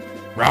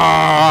 Roar!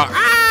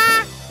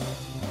 Ah!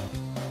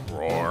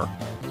 Roar.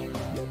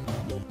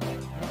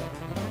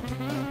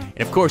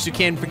 And of course, you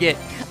can't forget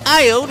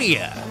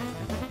Ionia.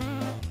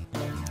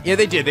 Yeah,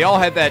 they did. They all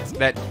had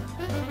that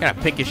kind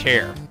of pinkish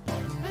hair.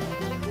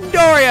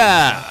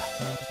 Doria!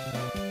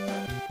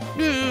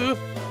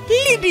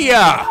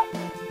 Lydia!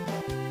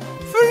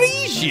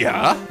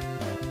 Frisia?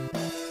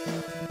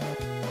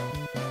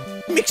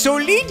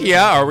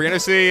 Mixolydia? Are we gonna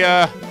see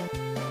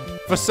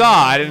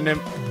Facade and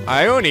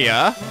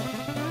Ionia?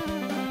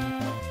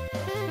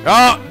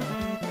 Oh!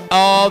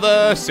 All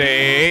the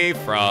safe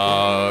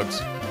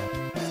frogs.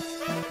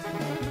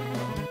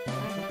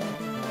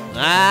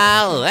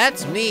 Oh,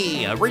 that's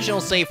me,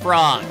 original Safe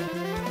Frog.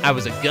 I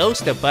was a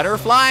ghost, a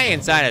butterfly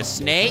inside a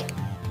snake.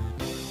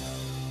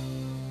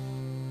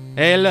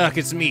 Hey, look,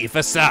 it's me,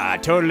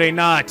 Facade. Totally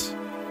not.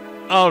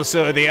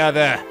 Also the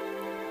other,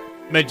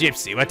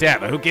 Magypsy,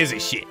 whatever. Who gives a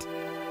shit?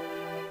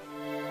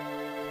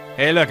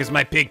 Hey, look, it's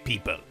my pig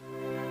people.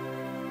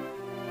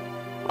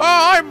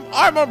 Oh,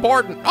 I'm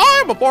important.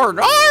 I'm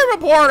important. I'm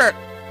important.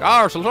 Oh,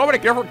 there's so many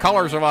different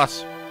colors of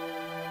us.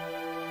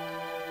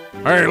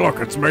 Hey, look,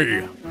 it's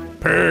me,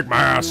 Pig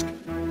Mask.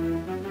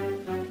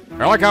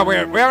 I like how we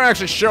haven't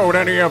actually showed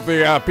any of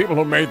the people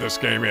who made this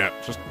game yet.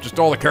 Just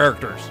all the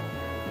characters.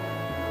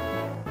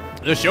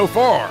 The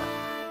chauffeur,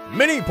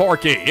 Mini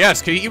Porky. Yes,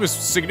 he was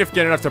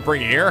significant enough to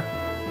bring here.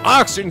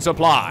 Oxygen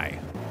supply.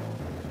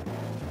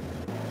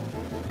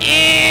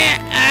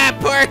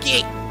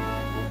 Porky.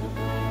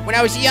 When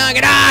I was young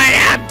and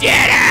I'm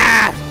dead.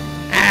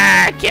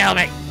 Kill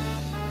me.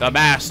 The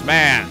masked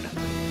man.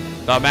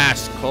 The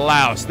masked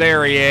Klaus.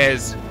 There he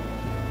is.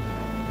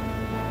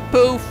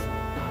 Poof.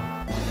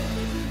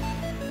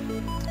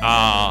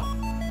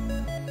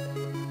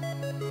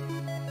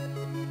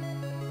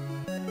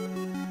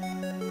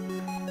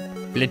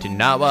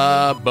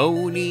 Flintinawa,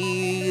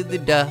 Boney the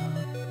dog.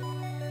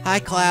 Hi,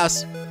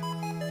 Klaus.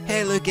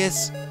 Hey,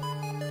 Lucas.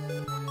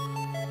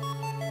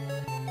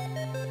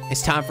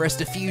 It's time for us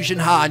to fusion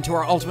Ha into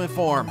our ultimate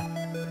form.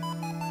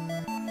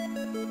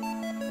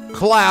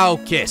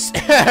 Klaukus.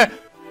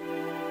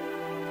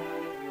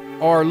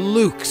 Or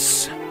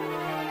Luke's.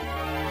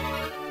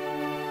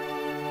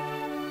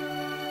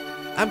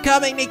 I'm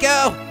coming, Nico.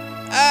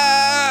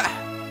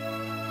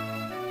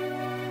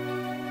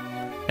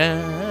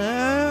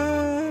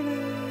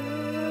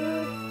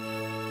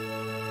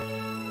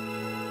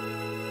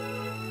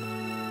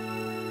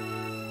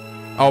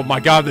 Oh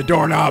my God, the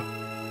doorknob.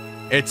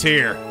 It's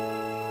here.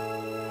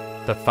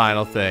 The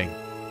final thing.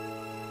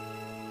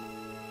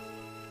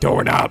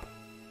 Doorknob.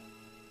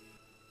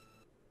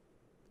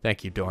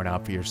 Thank you,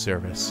 Doorknob, for your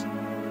service.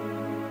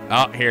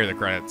 Oh, here are the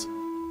credits.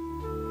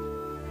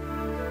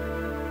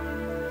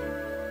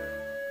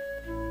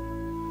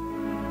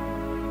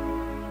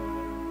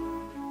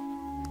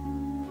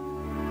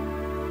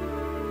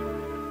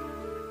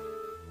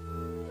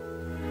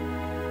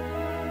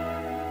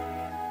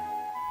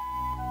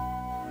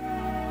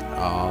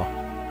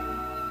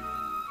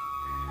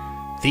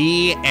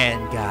 The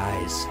end,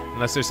 guys.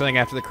 Unless there's something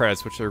after the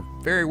credits, which there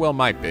very well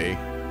might be.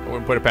 I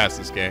wouldn't put it past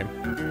this game.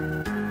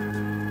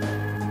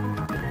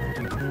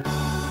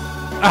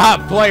 Ah,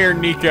 player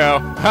Nico.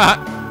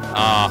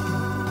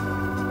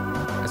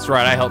 That's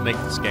right, I helped make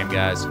this game,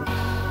 guys.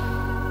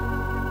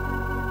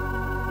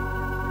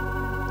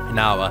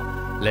 Now,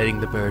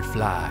 letting the bird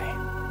fly.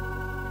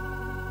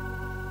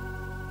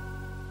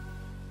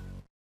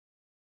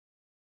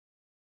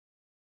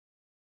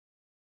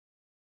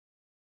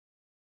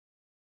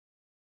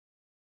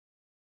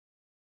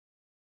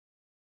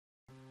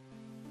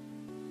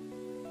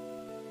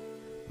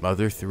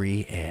 Mother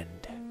 3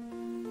 end.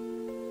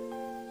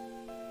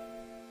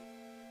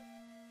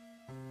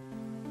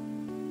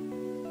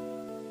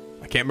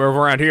 I can't move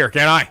around here,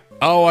 can I?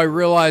 Oh, I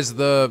realize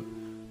the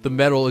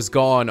metal is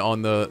gone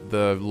on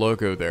the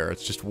logo there.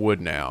 It's just wood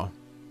now.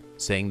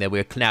 Saying that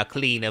we're now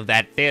clean of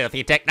that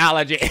filthy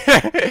technology.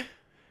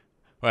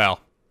 Well,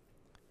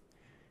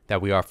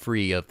 That we are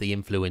free of the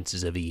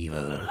influences of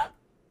evil.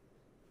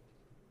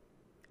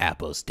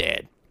 Apple's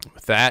dead.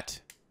 With that,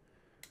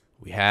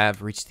 we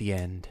have reached the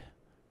end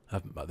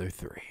of Mother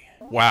 3.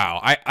 wow.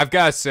 I've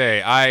got to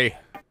say,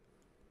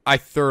 I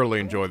thoroughly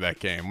enjoyed that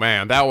game.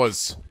 Man, that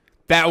was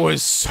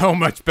so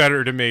much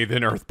better to me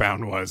than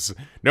Earthbound was.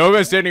 No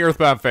offense to any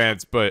Earthbound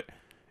fans, but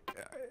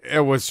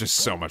it was just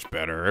so much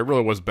better. It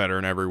really was better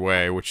in every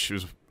way, which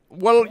is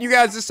what you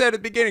guys have said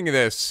at the beginning of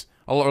this,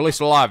 or at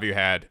least a lot of you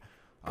had.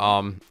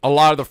 A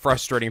lot of the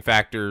frustrating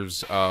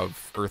factors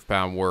of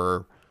Earthbound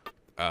were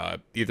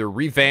either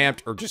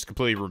revamped or just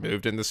completely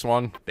removed in this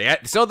one. They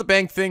still had the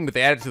bank thing, but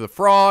they added to the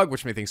frog,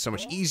 which made things so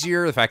much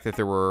easier. The fact that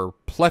there were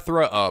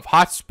plethora of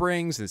hot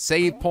springs and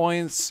save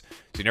points,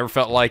 so you never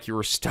felt like you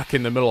were stuck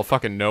in the middle of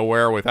fucking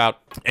nowhere without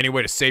any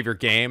way to save your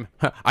game.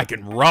 I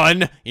can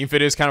run, even if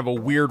it is kind of a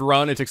weird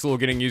run. It takes a little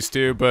getting used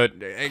to, but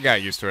I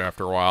got used to it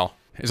after a while.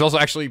 It's also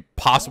actually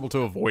possible to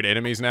avoid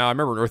enemies now. I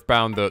remember in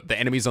Earthbound, the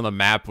enemies on the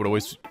map would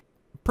always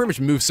pretty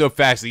much move so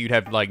fast that you'd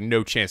have like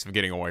no chance of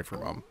getting away from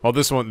them. Well,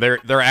 this one,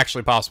 they're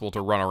actually possible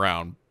to run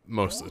around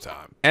most of the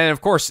time. And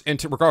of course, in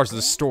regards to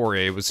the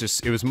story, it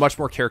was much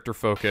more character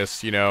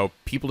focused. You know,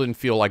 people didn't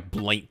feel like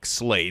blank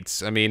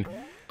slates. I mean,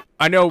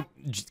 I know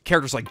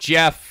characters like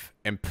Jeff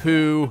and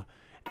Pooh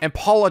and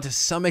Paula to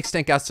some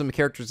extent got some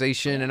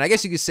characterization, and I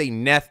guess you could say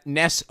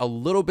Ness a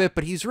little bit,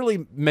 but he's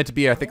really meant to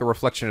be, I think, a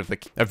reflection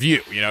of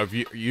you,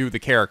 you the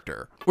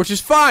character, which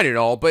is fine and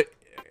all, but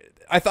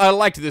I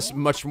liked this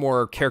much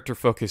more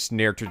character-focused,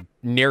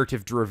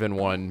 narrative-driven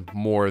one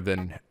more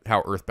than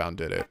how Earthbound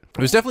did it.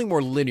 It was definitely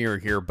more linear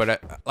here,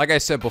 but like I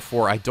said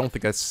before, I don't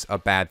think that's a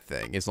bad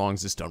thing, as long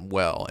as it's done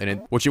well,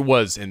 and which it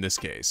was in this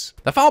case.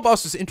 The final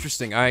boss was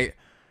interesting.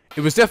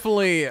 It was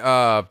definitely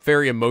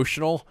very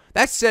emotional.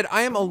 That said,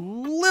 I am a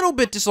little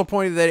bit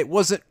disappointed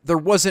that there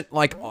wasn't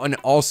like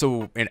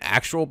also an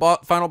actual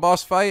final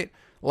boss fight.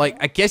 Like,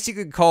 I guess you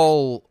could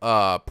call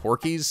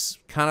Porky's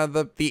kind of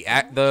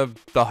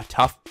the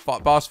tough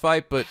boss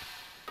fight, but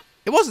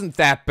it wasn't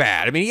that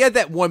bad. I mean, he had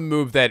that one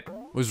move that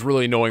was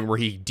really annoying where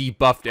he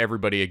debuffed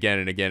everybody again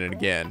and again and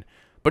again,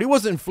 but he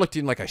wasn't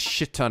inflicting like a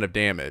shit ton of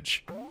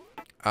damage.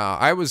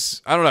 I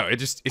don't know,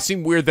 it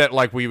seemed weird that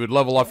like we would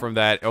level up from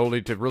that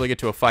only to really get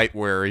to a fight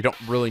where you don't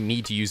really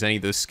need to use any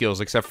of those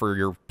skills except for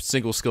your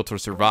single skill to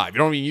survive. You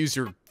don't even use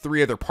your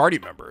 3 other party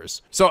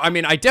members. So, I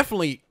mean, I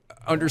definitely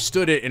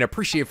understood it and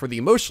appreciate it for the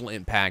emotional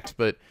impact,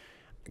 but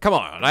come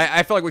on,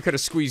 I feel like we could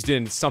have squeezed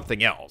in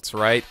something else,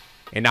 right?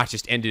 And not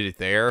just ended it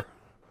there.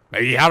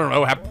 Maybe, I don't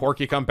know, have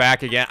Porky come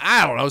back again.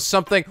 I don't know,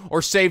 something.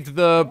 Or saved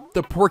the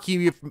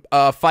Porky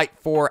fight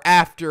for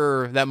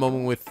after that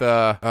moment with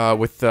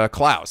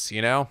Klaus,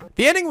 you know?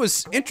 The ending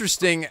was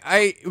interesting.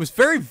 It was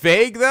very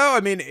vague, though. I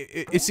mean,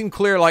 it seemed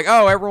clear, like,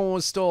 oh, everyone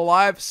was still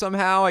alive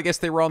somehow. I guess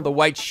they were on the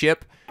white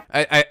ship.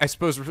 I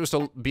suppose we're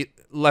supposed to be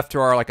left to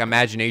our, like,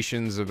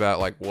 imaginations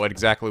about, like, what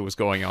exactly was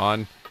going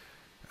on.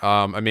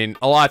 I mean,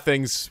 a lot of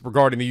things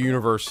regarding the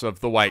universe of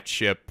the white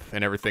ship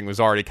and everything was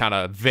already kind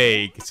of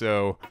vague,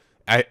 so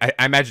I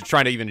imagine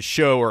trying to even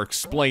show or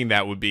explain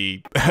that would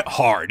be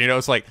hard. You know,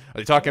 it's like,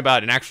 are they talking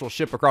about an actual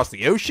ship across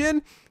the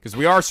ocean? Because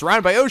we are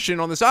surrounded by ocean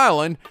on this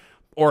island.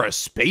 Or a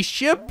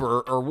spaceship?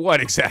 Or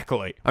what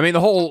exactly? I mean,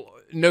 the whole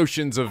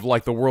notions of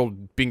like the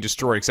world being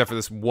destroyed except for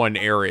this one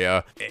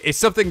area, it's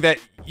something that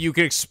you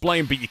can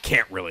explain but you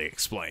can't really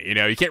explain, you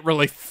know? You can't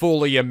really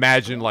fully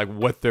imagine like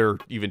what they're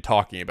even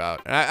talking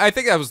about. And I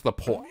think that was the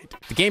point.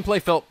 The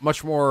gameplay felt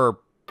much more,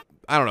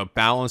 I don't know,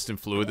 balanced and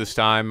fluid this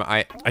time.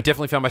 I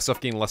definitely found myself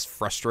getting less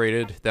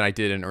frustrated than I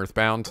did in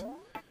Earthbound.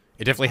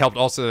 It definitely helped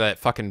also that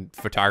fucking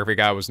photography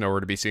guy was nowhere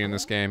to be seen in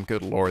this game.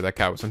 Good lord, that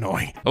guy was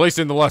annoying. At least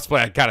in the Let's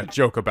Play, I kind of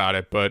joke about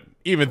it, but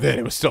even then,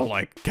 it was still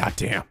like,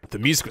 goddamn. The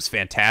music was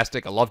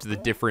fantastic. I loved the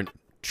different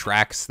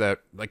tracks that,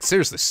 like,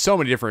 seriously, so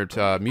many different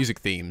music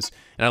themes.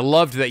 And I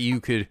loved that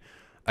you could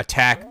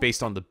attack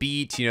based on the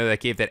beat, you know, that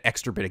gave that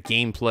extra bit of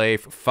gameplay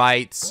for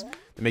fights.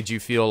 That made you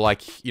feel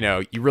like, you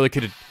know, you really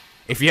could,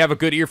 if you have a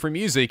good ear for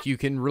music, you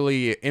can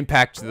really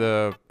impact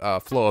the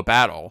flow of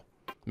battle.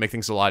 Make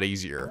things a lot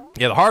easier.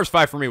 Yeah, the hardest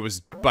fight for me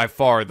was by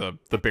far the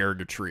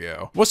barrier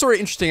trio. What's sort of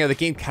interesting, the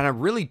game kind of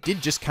really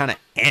did just kind of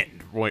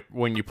end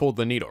when you pulled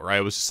the needle, right?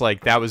 It was just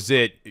like, that was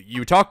it.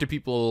 You would talk to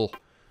people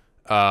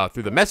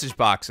through the message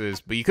boxes,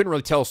 but you couldn't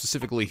really tell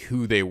specifically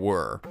who they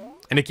were.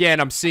 And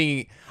again, I'm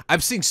seeing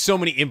so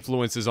many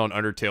influences on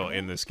Undertale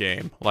in this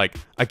game. Like,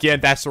 again,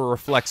 that sort of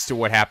reflects to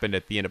what happened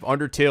at the end of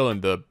Undertale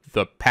and the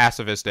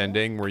pacifist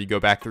ending where you go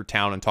back through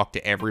town and talk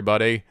to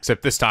everybody.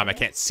 Except this time I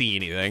can't see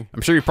anything.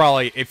 I'm sure you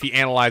probably, if you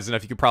analyze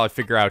enough, you could probably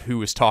figure out who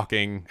was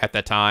talking at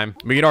that time.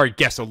 I mean, you can already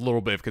guess a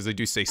little bit because they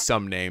do say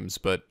some names,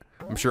 but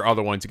I'm sure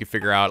other ones you can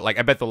figure out. Like,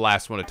 I bet the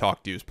last one to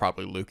talk to is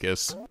probably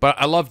Lucas. But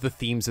I love the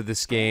themes of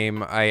this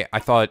game. I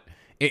thought,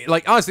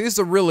 like, honestly, this is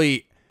a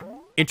really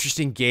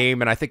interesting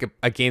game, and I think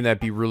a game that'd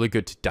be really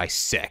good to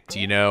dissect,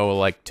 you know?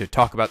 Like, to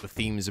talk about the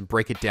themes and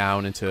break it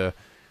down and to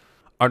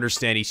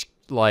understand each,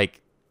 like,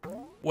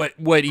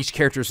 what each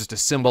character is supposed to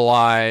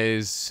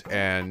symbolize,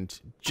 and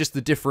just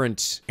the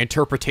different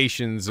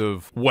interpretations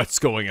of what's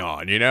going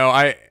on, you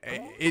know?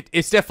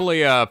 It's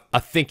definitely a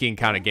thinking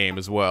kind of game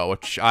as well,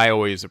 which I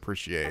always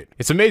appreciate.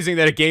 It's amazing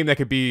that a game that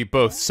could be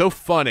both so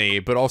funny,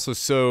 but also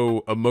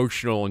so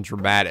emotional and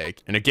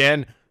dramatic. And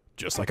again,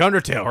 just like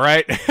Undertale,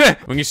 right?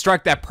 When you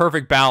strike that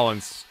perfect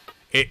balance,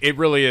 it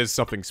really is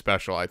something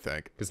special, I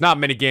think. Because not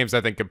many games, I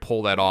think, can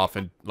pull that off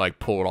and, like,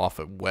 pull it off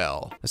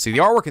well. Let's see, the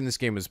artwork in this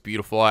game was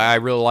beautiful. I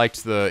really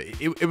liked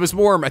it was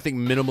more, I think,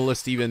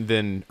 minimalist even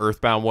than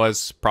Earthbound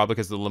was, probably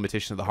because of the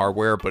limitation of the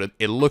hardware, but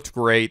it looked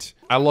great.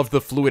 I love the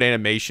fluid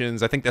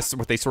animations. I think that's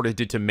what they sort of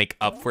did to make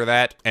up for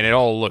that, and it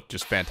all looked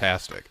just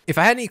fantastic. If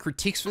I had any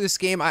critiques for this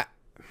game, I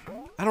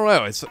don't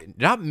know. It's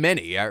not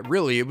many.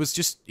 It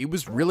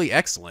was really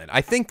excellent.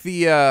 I think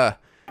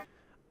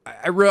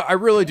I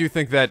really do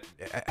think that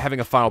having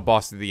a final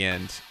boss at the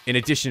end, in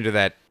addition to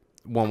that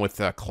one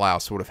with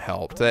Klaus, would have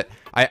helped. That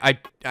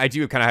I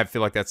do kind of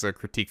feel like that's a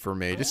critique for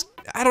me.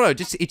 I don't know.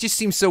 It just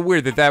seems so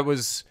weird that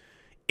was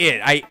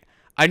it.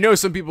 I know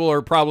some people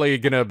are probably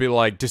gonna be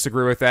like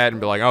disagree with that and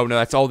be like, oh no,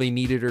 that's all they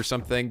needed or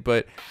something.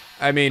 But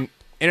I mean,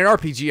 in an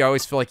RPG, I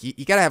always feel like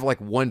you gotta have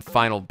like one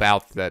final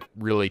bout that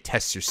really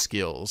tests your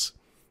skills.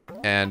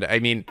 And I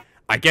mean,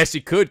 I guess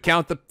you could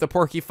count the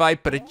Porky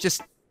fight, but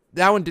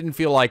that one didn't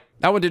feel like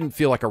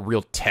a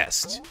real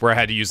test where I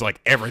had to use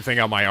like everything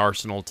on my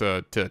arsenal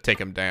to take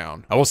him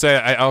down. I will say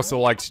I also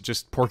liked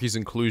just Porky's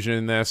inclusion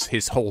in this,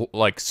 his whole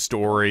like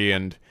story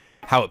and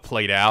how it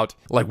played out,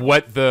 like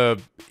what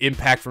the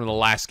impact from the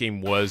last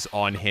game was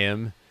on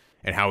him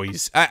and how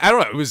he's I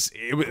don't know,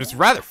 it was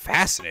rather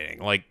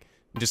fascinating, like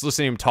just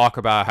listening to him talk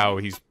about how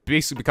he's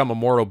basically become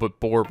immortal but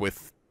bored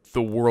with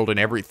the world and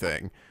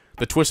everything.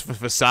 The twist for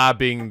Facade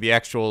being the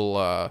actual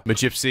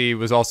Magypsy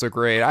was also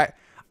great. I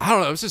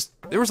don't know. It was just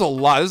there's a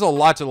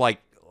lot to like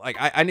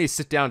I need to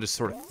sit down and just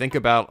sort of think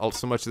about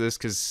so much of this,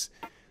 because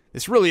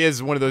this really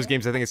is one of those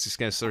games I think it's just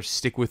gonna sort of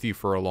stick with you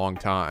for a long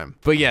time.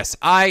 But yes,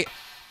 I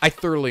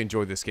thoroughly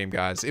enjoyed this game,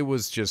 guys. It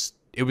was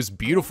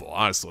beautiful,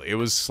 honestly. It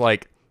was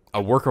like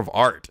a work of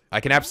art. I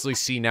can absolutely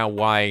see now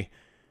why,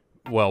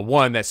 well,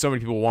 one, that so many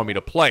people want me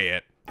to play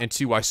it, and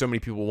two, why so many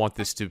people want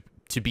this to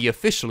be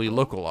officially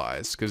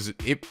localized, because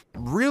it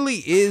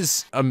really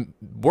is a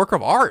work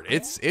of art.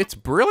 It's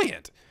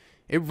brilliant.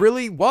 It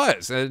really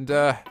was, and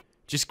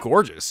just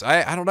gorgeous.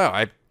 I don't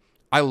know.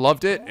 I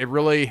loved it. It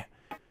really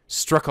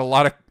struck a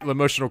lot of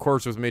emotional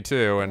chords with me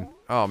too. And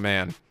oh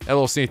man, that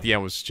little scene at the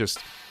end was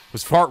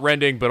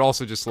heart-rending, but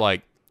also just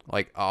like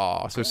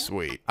oh, so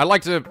sweet. I'd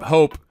like to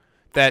hope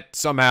that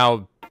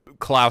somehow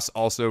Klaus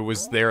also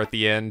was there at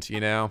the end.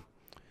 You know,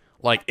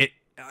 like it.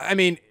 I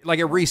mean, like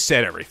it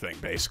reset everything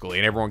basically,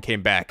 and everyone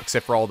came back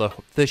except for all the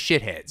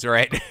shitheads,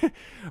 right?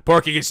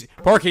 Porky's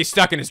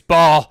stuck in his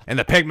ball, and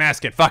the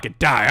pigmask can fucking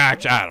die.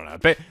 Actually, I don't know,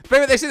 but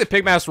they say the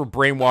pigmasks were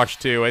brainwashed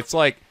too. It's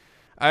like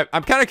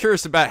I'm kind of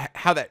curious about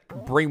how that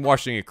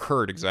brainwashing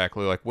occurred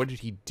exactly. Like, what did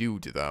he do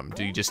to them?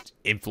 Did he just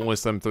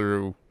influence them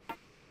through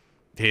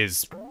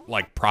his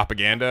like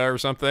propaganda or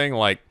something?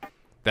 Like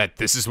that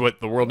this is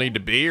what the world need to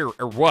be, or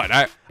what?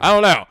 I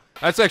don't know.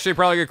 That's actually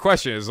probably a good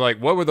question, is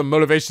like, what were the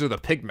motivations of the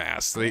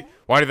pigmasks?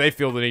 Why do they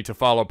feel the need to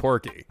follow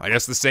Porky? I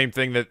guess the same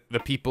thing that the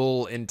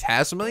people in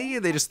Tasmania,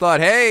 they just thought,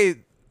 hey,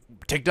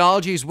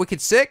 technology is wicked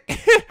sick,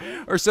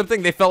 or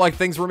something. They felt like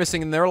things were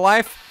missing in their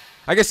life.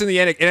 I guess in the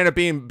end, it ended up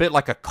being a bit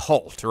like a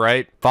cult,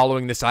 right?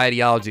 Following this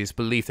ideology, this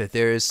belief that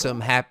there is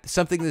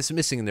something that's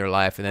missing in their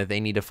life, and that they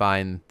need to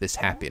find this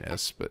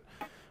happiness. But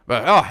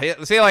oh,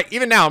 see, like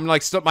even now, I'm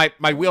like, still,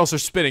 my wheels are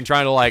spinning,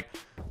 trying to like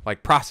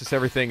process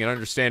everything and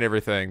understand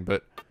everything.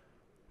 But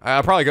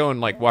I'll probably go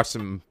and like watch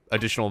some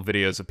additional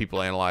videos of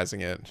people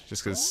analyzing it,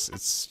 just because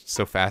it's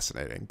so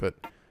fascinating. But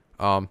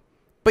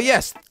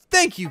yes,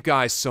 thank you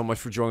guys so much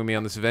for joining me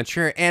on this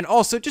adventure, and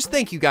also just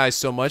thank you guys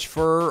so much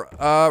for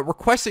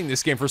requesting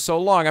this game for so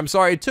long. I'm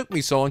sorry it took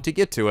me so long to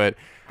get to it,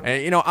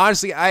 and you know,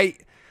 honestly,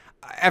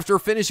 after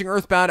finishing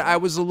Earthbound, I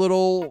was a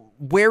little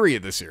wary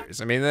of the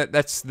series. I mean,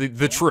 that's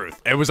the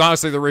truth. It was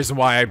honestly the reason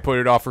why I put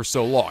it off for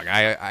so long.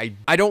 I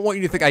don't want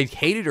you to think I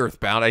hated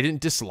Earthbound. I didn't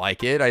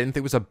dislike it. I didn't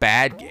think it was a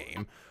bad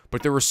game.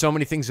 But there were so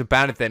many things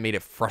about it that made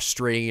it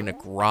frustrating and a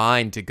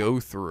grind to go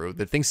through.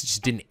 The things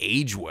just didn't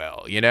age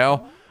well, you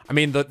know? I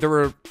mean, there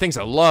were things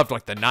I loved,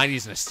 like the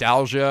 90s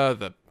nostalgia,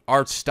 the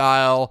art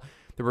style.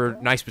 There were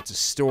nice bits of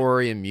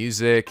story and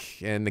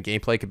music, and the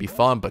gameplay could be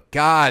fun. But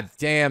god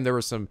damn, there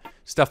was some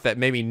stuff that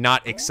made me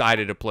not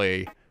excited to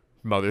play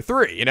Mother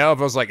 3, you know? If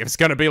I was like, if it's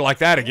gonna be like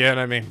that again,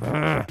 I mean...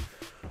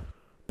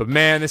 But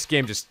man, this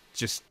game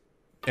just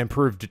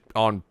improved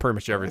on pretty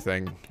much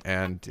everything,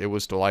 and it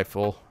was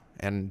delightful.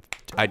 And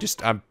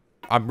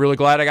I'm really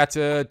glad I got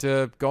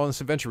to go on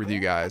this adventure with you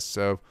guys.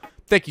 So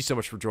thank you so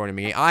much for joining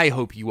me. I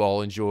hope you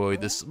all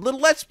enjoyed this little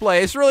Let's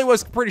Play. This really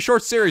was a pretty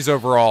short series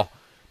overall,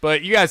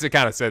 but you guys had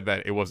kind of said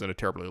that it wasn't a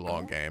terribly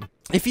long game.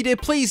 If you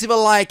did, please leave a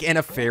like and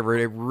a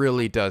favorite. It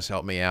really does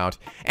help me out.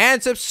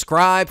 And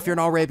subscribe if you're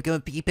not already become a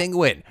Pea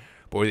Penguin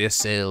for the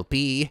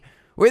SLP,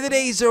 where the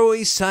days are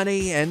always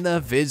sunny and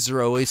the vids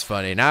are always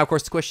funny. Now, of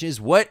course, the question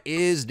is, what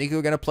is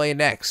Nico going to play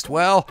next?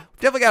 Well, we've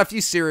definitely got a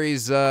few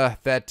series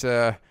that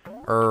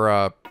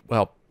are,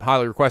 well,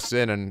 highly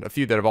requested, and a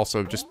few that have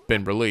also just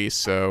been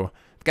released, so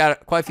I've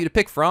got quite a few to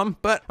pick from,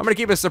 but I'm going to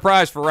keep it a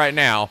surprise for right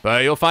now,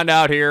 but you'll find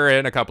out here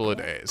in a couple of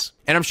days.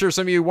 And I'm sure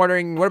some of you are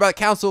wondering, what about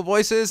Council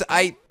Voices?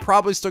 I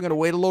probably still going to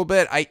wait a little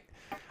bit. I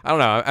don't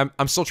know.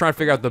 I'm still trying to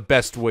figure out the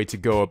best way to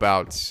go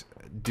about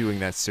doing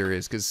that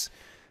series, because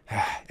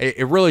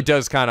it really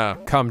does kind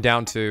of come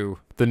down to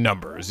the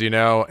numbers, you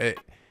know?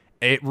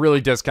 It really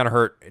does kind of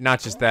hurt,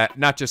 not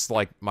just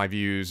like my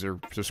views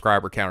or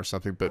subscriber count or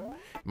something, but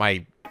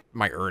my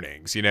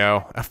earnings, you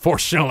know?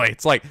 Unfortunately,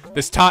 it's like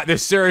this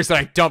series that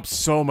I dumped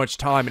so much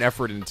time and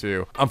effort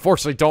into,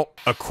 unfortunately don't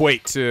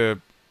equate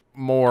to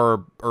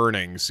more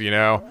earnings, you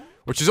know?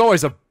 Which is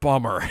always a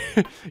bummer.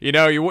 You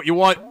know, you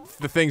want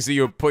the things that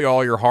you put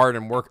all your hard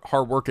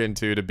work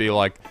into to be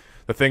like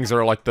the things that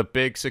are like the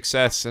big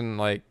success and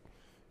like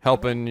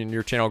helping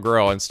your channel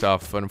grow and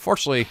stuff. But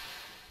unfortunately,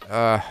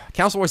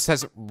 Council Voice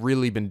hasn't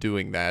really been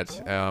doing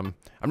that.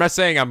 I'm not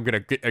saying I'm gonna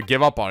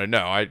give up on it,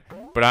 no.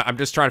 But I'm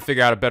just trying to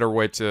figure out a better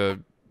way to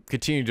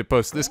continue to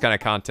post this kind of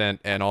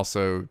content and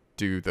also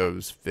do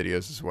those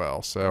videos as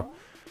well. So,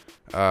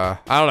 I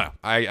don't know.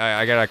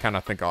 I gotta kind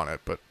of think on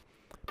it, but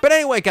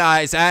anyway,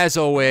 guys, as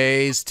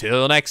always,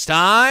 till next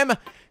time,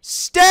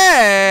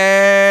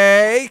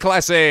 stay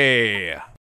classy.